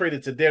has been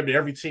traded to damn near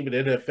every team in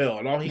the NFL,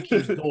 and all he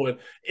keeps doing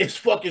is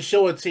fucking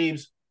showing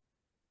teams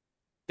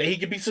that he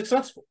can be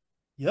successful.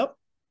 Yep.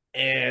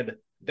 And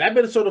that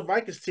Minnesota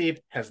Vikings team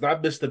has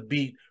not missed a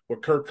beat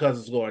with Kirk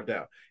Cousins going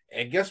down.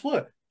 And guess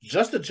what?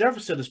 Justin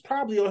Jefferson is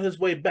probably on his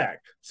way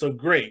back. So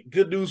great.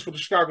 Good news for the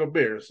Chicago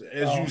Bears,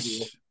 as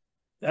usual.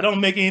 That don't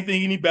make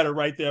anything any better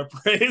right there,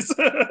 Praise.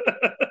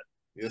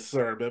 Yes,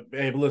 sir. But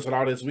hey, listen,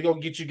 all this, we're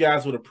going to get you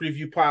guys with a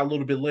preview pod a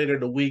little bit later in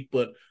the week.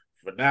 But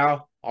for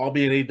now, all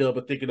me and A-Dub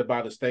are thinking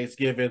about is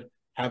Thanksgiving,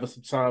 having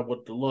some time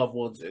with the loved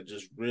ones, and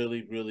just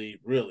really, really,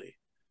 really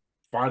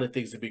finding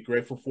things to be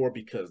grateful for,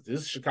 because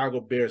this Chicago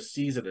Bears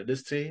season and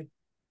this team,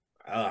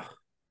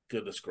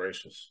 goodness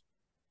gracious.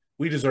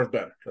 We deserve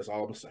better. That's all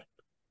I'm going to say.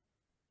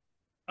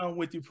 I'm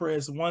with you,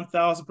 Prez,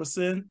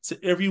 1,000%.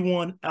 To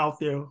everyone out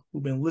there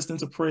who've been listening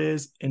to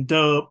Prez and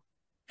Dub,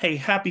 hey,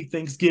 happy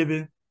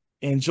Thanksgiving.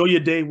 Enjoy your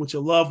day with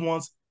your loved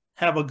ones.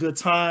 Have a good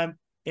time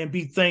and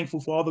be thankful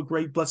for all the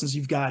great blessings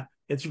you've got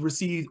that you've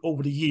received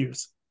over the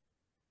years.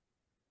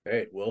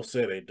 Hey, well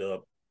said,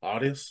 A-Dub.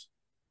 Audience,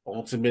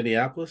 on to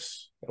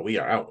Minneapolis, and we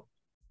are out.